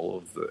out all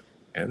of the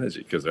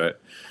energy. Because right,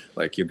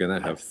 like you're gonna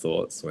have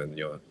thoughts when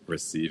you're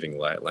receiving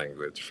light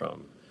language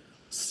from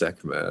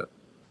Sekhmet.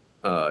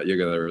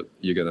 You're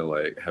gonna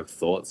like have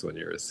thoughts when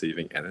you're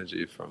receiving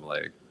energy from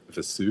like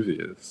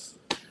Vesuvius.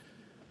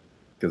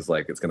 Because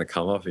like it's gonna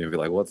come up and you'll be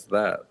like, what's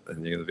that?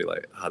 And you're gonna be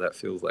like, that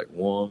feels like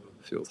warm,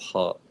 feels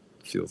hot,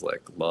 feels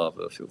like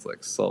lava, feels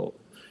like salt.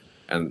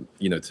 And,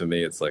 you know, to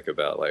me, it's like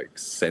about like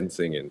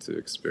sensing into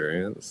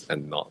experience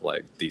and not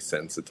like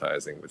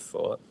desensitizing with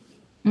thought.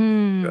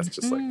 That's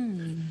just like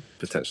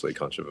potentially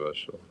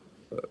controversial.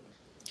 But...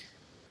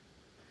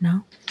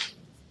 No.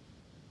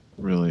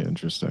 Really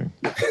interesting.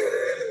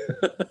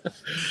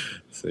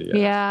 So,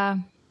 yeah.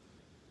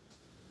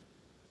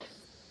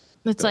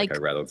 It's like I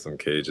rattled some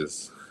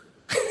cages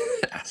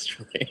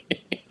astrally.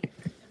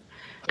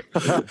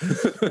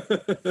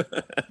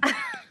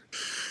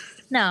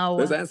 No,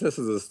 those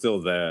ancestors are still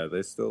there.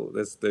 They still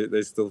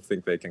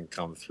think they can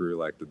come through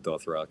like the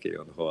Dothraki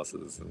on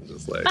horses and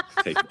just like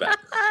take back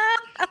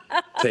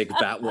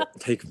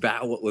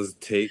what was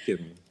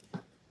taken.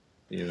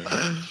 You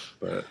know,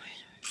 but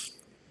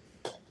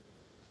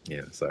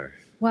yeah, sorry.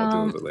 Well,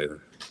 I'll do it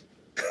later.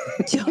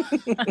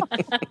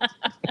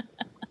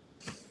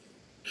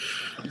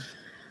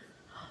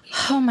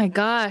 Oh my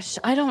gosh,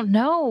 I don't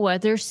know.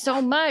 There's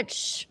so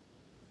much.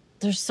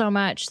 This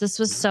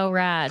was so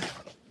rad.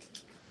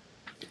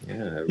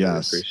 Yeah, I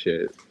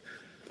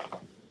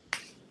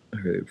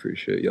really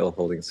appreciate y'all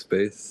holding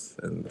space,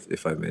 and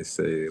if I may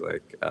say,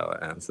 like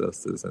our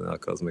ancestors and our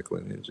cosmic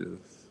lineages,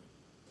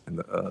 and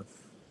the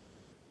earth,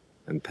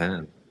 and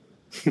Pan.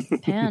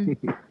 Pan.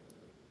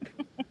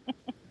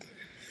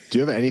 Do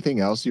you have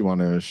anything else you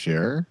want to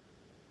share?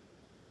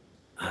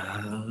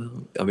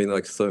 I mean,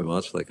 like so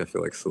much. Like I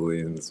feel like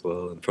Celine as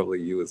well, and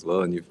probably you as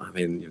well. And you've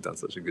done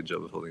such a good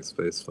job of holding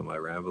space for my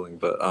rambling.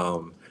 But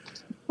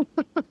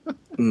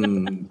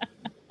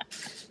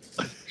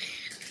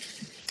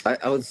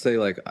I would say,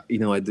 like, you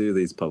know, I do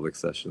these public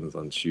sessions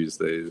on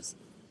Tuesdays,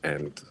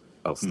 and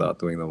I'll start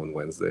doing them on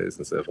Wednesdays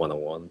instead of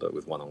one-on-one, but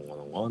with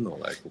one-on-one-on-one, or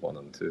like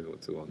one-on-two or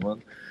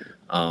two-on-one.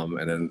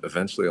 And then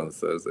eventually on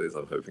Thursdays,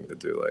 I'm hoping to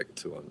do like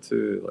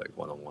two-on-two, like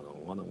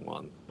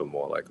one-on-one-on-one-on-one, but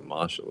more like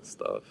martial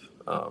stuff.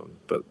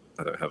 But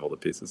I don't have all the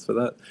pieces for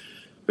that.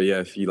 But yeah,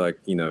 if you like,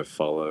 you know,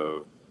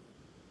 follow,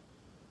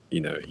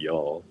 you know,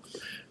 y'all,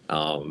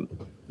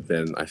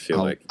 then I feel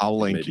like I'll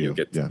link maybe you.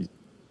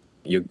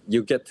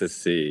 You'll get to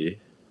see.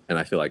 And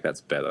I feel like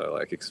that's better,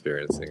 like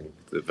experiencing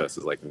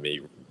versus like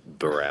me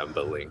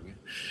barambling.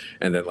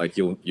 And then like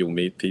you'll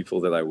meet people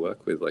that I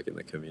work with like in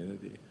the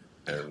community.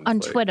 And, on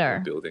like,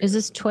 Twitter. Is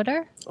this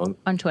Twitter? On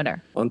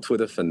Twitter. On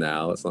Twitter for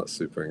now. It's not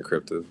super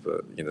encrypted,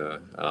 but you know,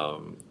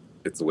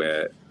 it's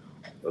where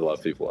a lot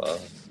of people are.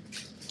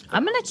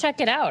 I'm gonna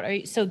check it out.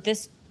 So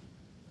this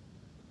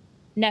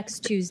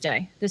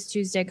Tuesday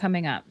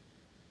coming up.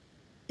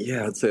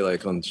 Yeah, I'd say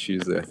like on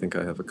Tuesday, I think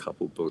I have a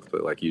couple booked,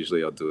 but like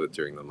usually I'll do it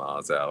during the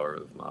Mars hour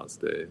of Mars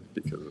Day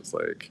because it's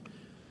like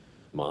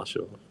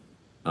martial.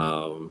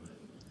 Love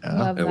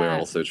And we're that.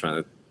 also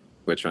trying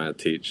to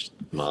teach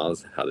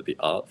Mars how to be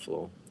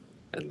artful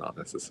and not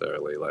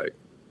necessarily like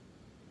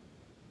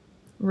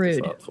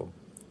Rude. artful.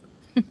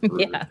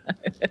 Rude. Yeah.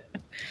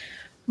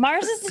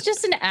 Mars is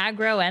just an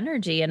aggro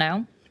energy, you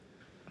know?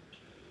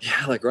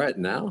 Yeah, like right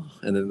now.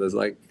 And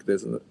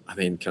then I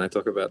mean, can I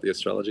talk about the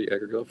astrology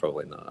egregore?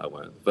 Probably not, I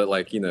won't. But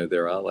like, you know,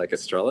 there are like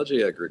astrology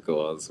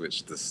egregores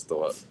which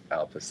distort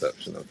our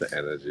perception of the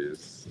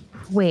energies.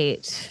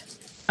 Wait.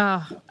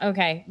 Oh,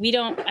 okay.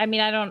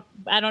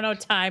 I don't know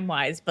time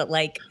wise, but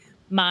like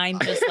mine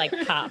just like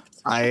popped.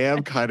 I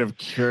am kind of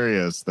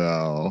curious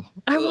though.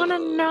 I want to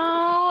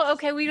know.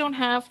 Okay, we don't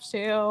have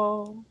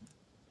to.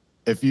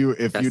 If you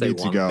Can I need say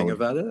to one go, thing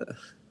about it?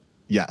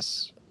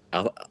 yes.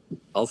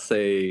 I'll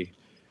say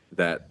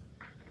that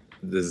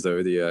the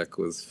zodiac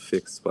was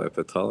fixed by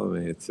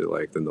Ptolemy to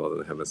like the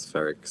northern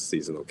hemispheric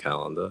seasonal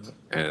calendar,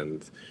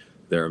 and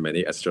there are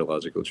many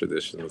astrological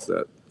traditions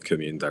that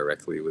commune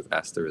directly with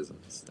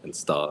asterisms and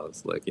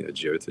stars, like, you know,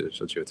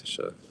 Jyotish or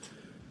Jyotisha.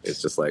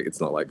 It's just like, it's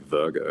not like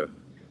Virgo.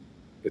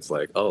 It's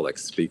like, oh, like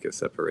Speaker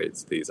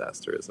separates these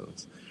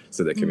asterisms,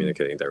 so they're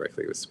communicating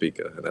directly with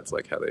Speaker, and that's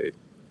like how they,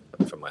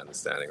 from my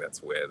understanding,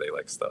 that's where they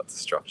like start to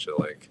structure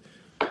like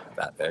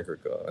that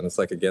egregore. And it's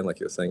like, again, like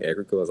you're saying,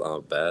 egregores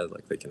aren't bad,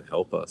 like they can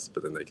help us,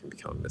 but then they can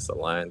become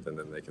misaligned, and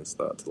then they can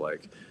start to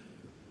like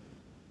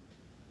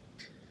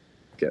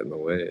get in the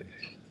way.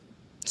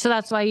 So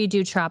that's why you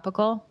do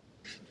tropical?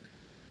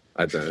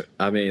 I don't.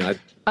 I mean,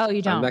 Oh,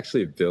 you don't? I'm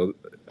actually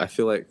I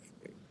feel like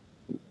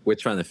we're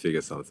trying to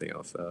figure something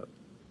else out.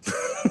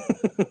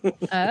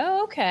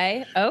 Oh,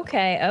 okay. Yeah.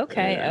 Okay.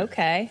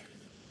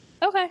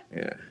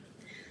 Yeah.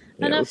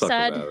 Enough we'll talk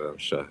said. about it, I'm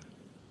sure.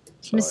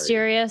 Sorry.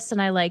 Mysterious,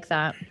 and I like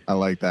that. I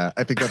like that.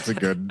 I think that's a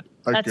good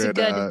That's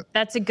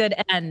a good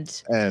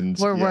end. end.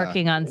 We're Yeah.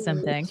 working on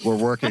something. We're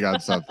working on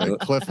something.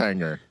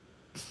 Cliffhanger.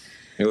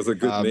 It was a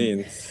good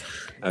means.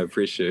 I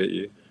appreciate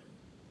you.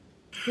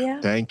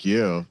 Yeah. Thank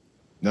you.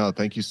 No,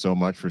 thank you so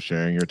much for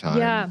sharing your time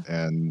Yeah.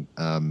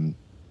 and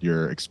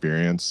your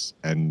experience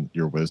and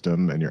your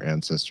wisdom and your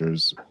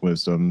ancestors'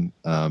 wisdom.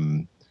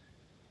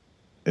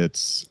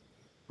 It's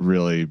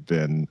really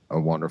been a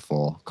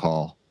wonderful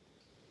call.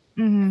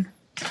 Mm-hmm.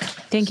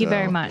 Thank you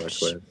very So,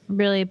 much. likewise.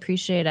 Really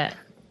appreciate it.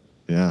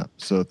 Yeah.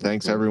 So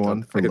thanks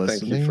everyone for I could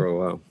listening. thank you for a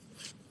while.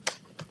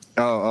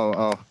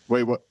 Oh.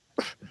 Wait, what?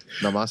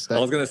 Namaste. I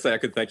was going to say I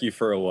could thank you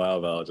for a while,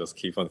 but I'll just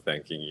keep on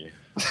thanking you.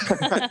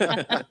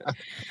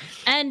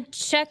 And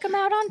check them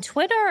out on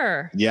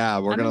Twitter. Yeah,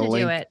 we're I'm gonna gonna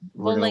do link. it.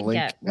 We're We'll gonna link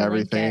link it. We'll link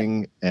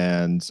everything,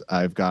 and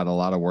I've got a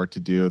lot of work to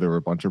do. There were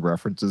a bunch of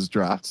references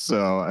dropped,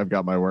 so I've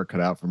got my work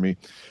cut out for me.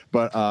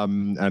 But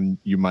and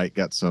you might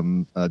get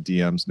some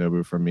DMs,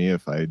 Nobu, from me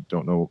if I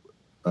don't know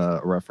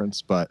a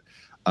reference. But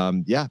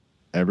yeah,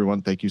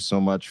 everyone, thank you so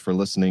much for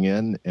listening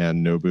in,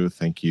 and Nobu,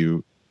 thank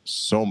you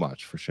so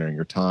much for sharing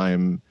your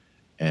time,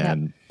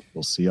 and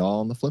we'll see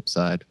y'all on the flip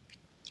side.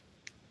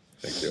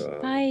 Thank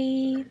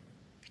you.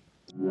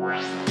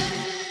 Bye.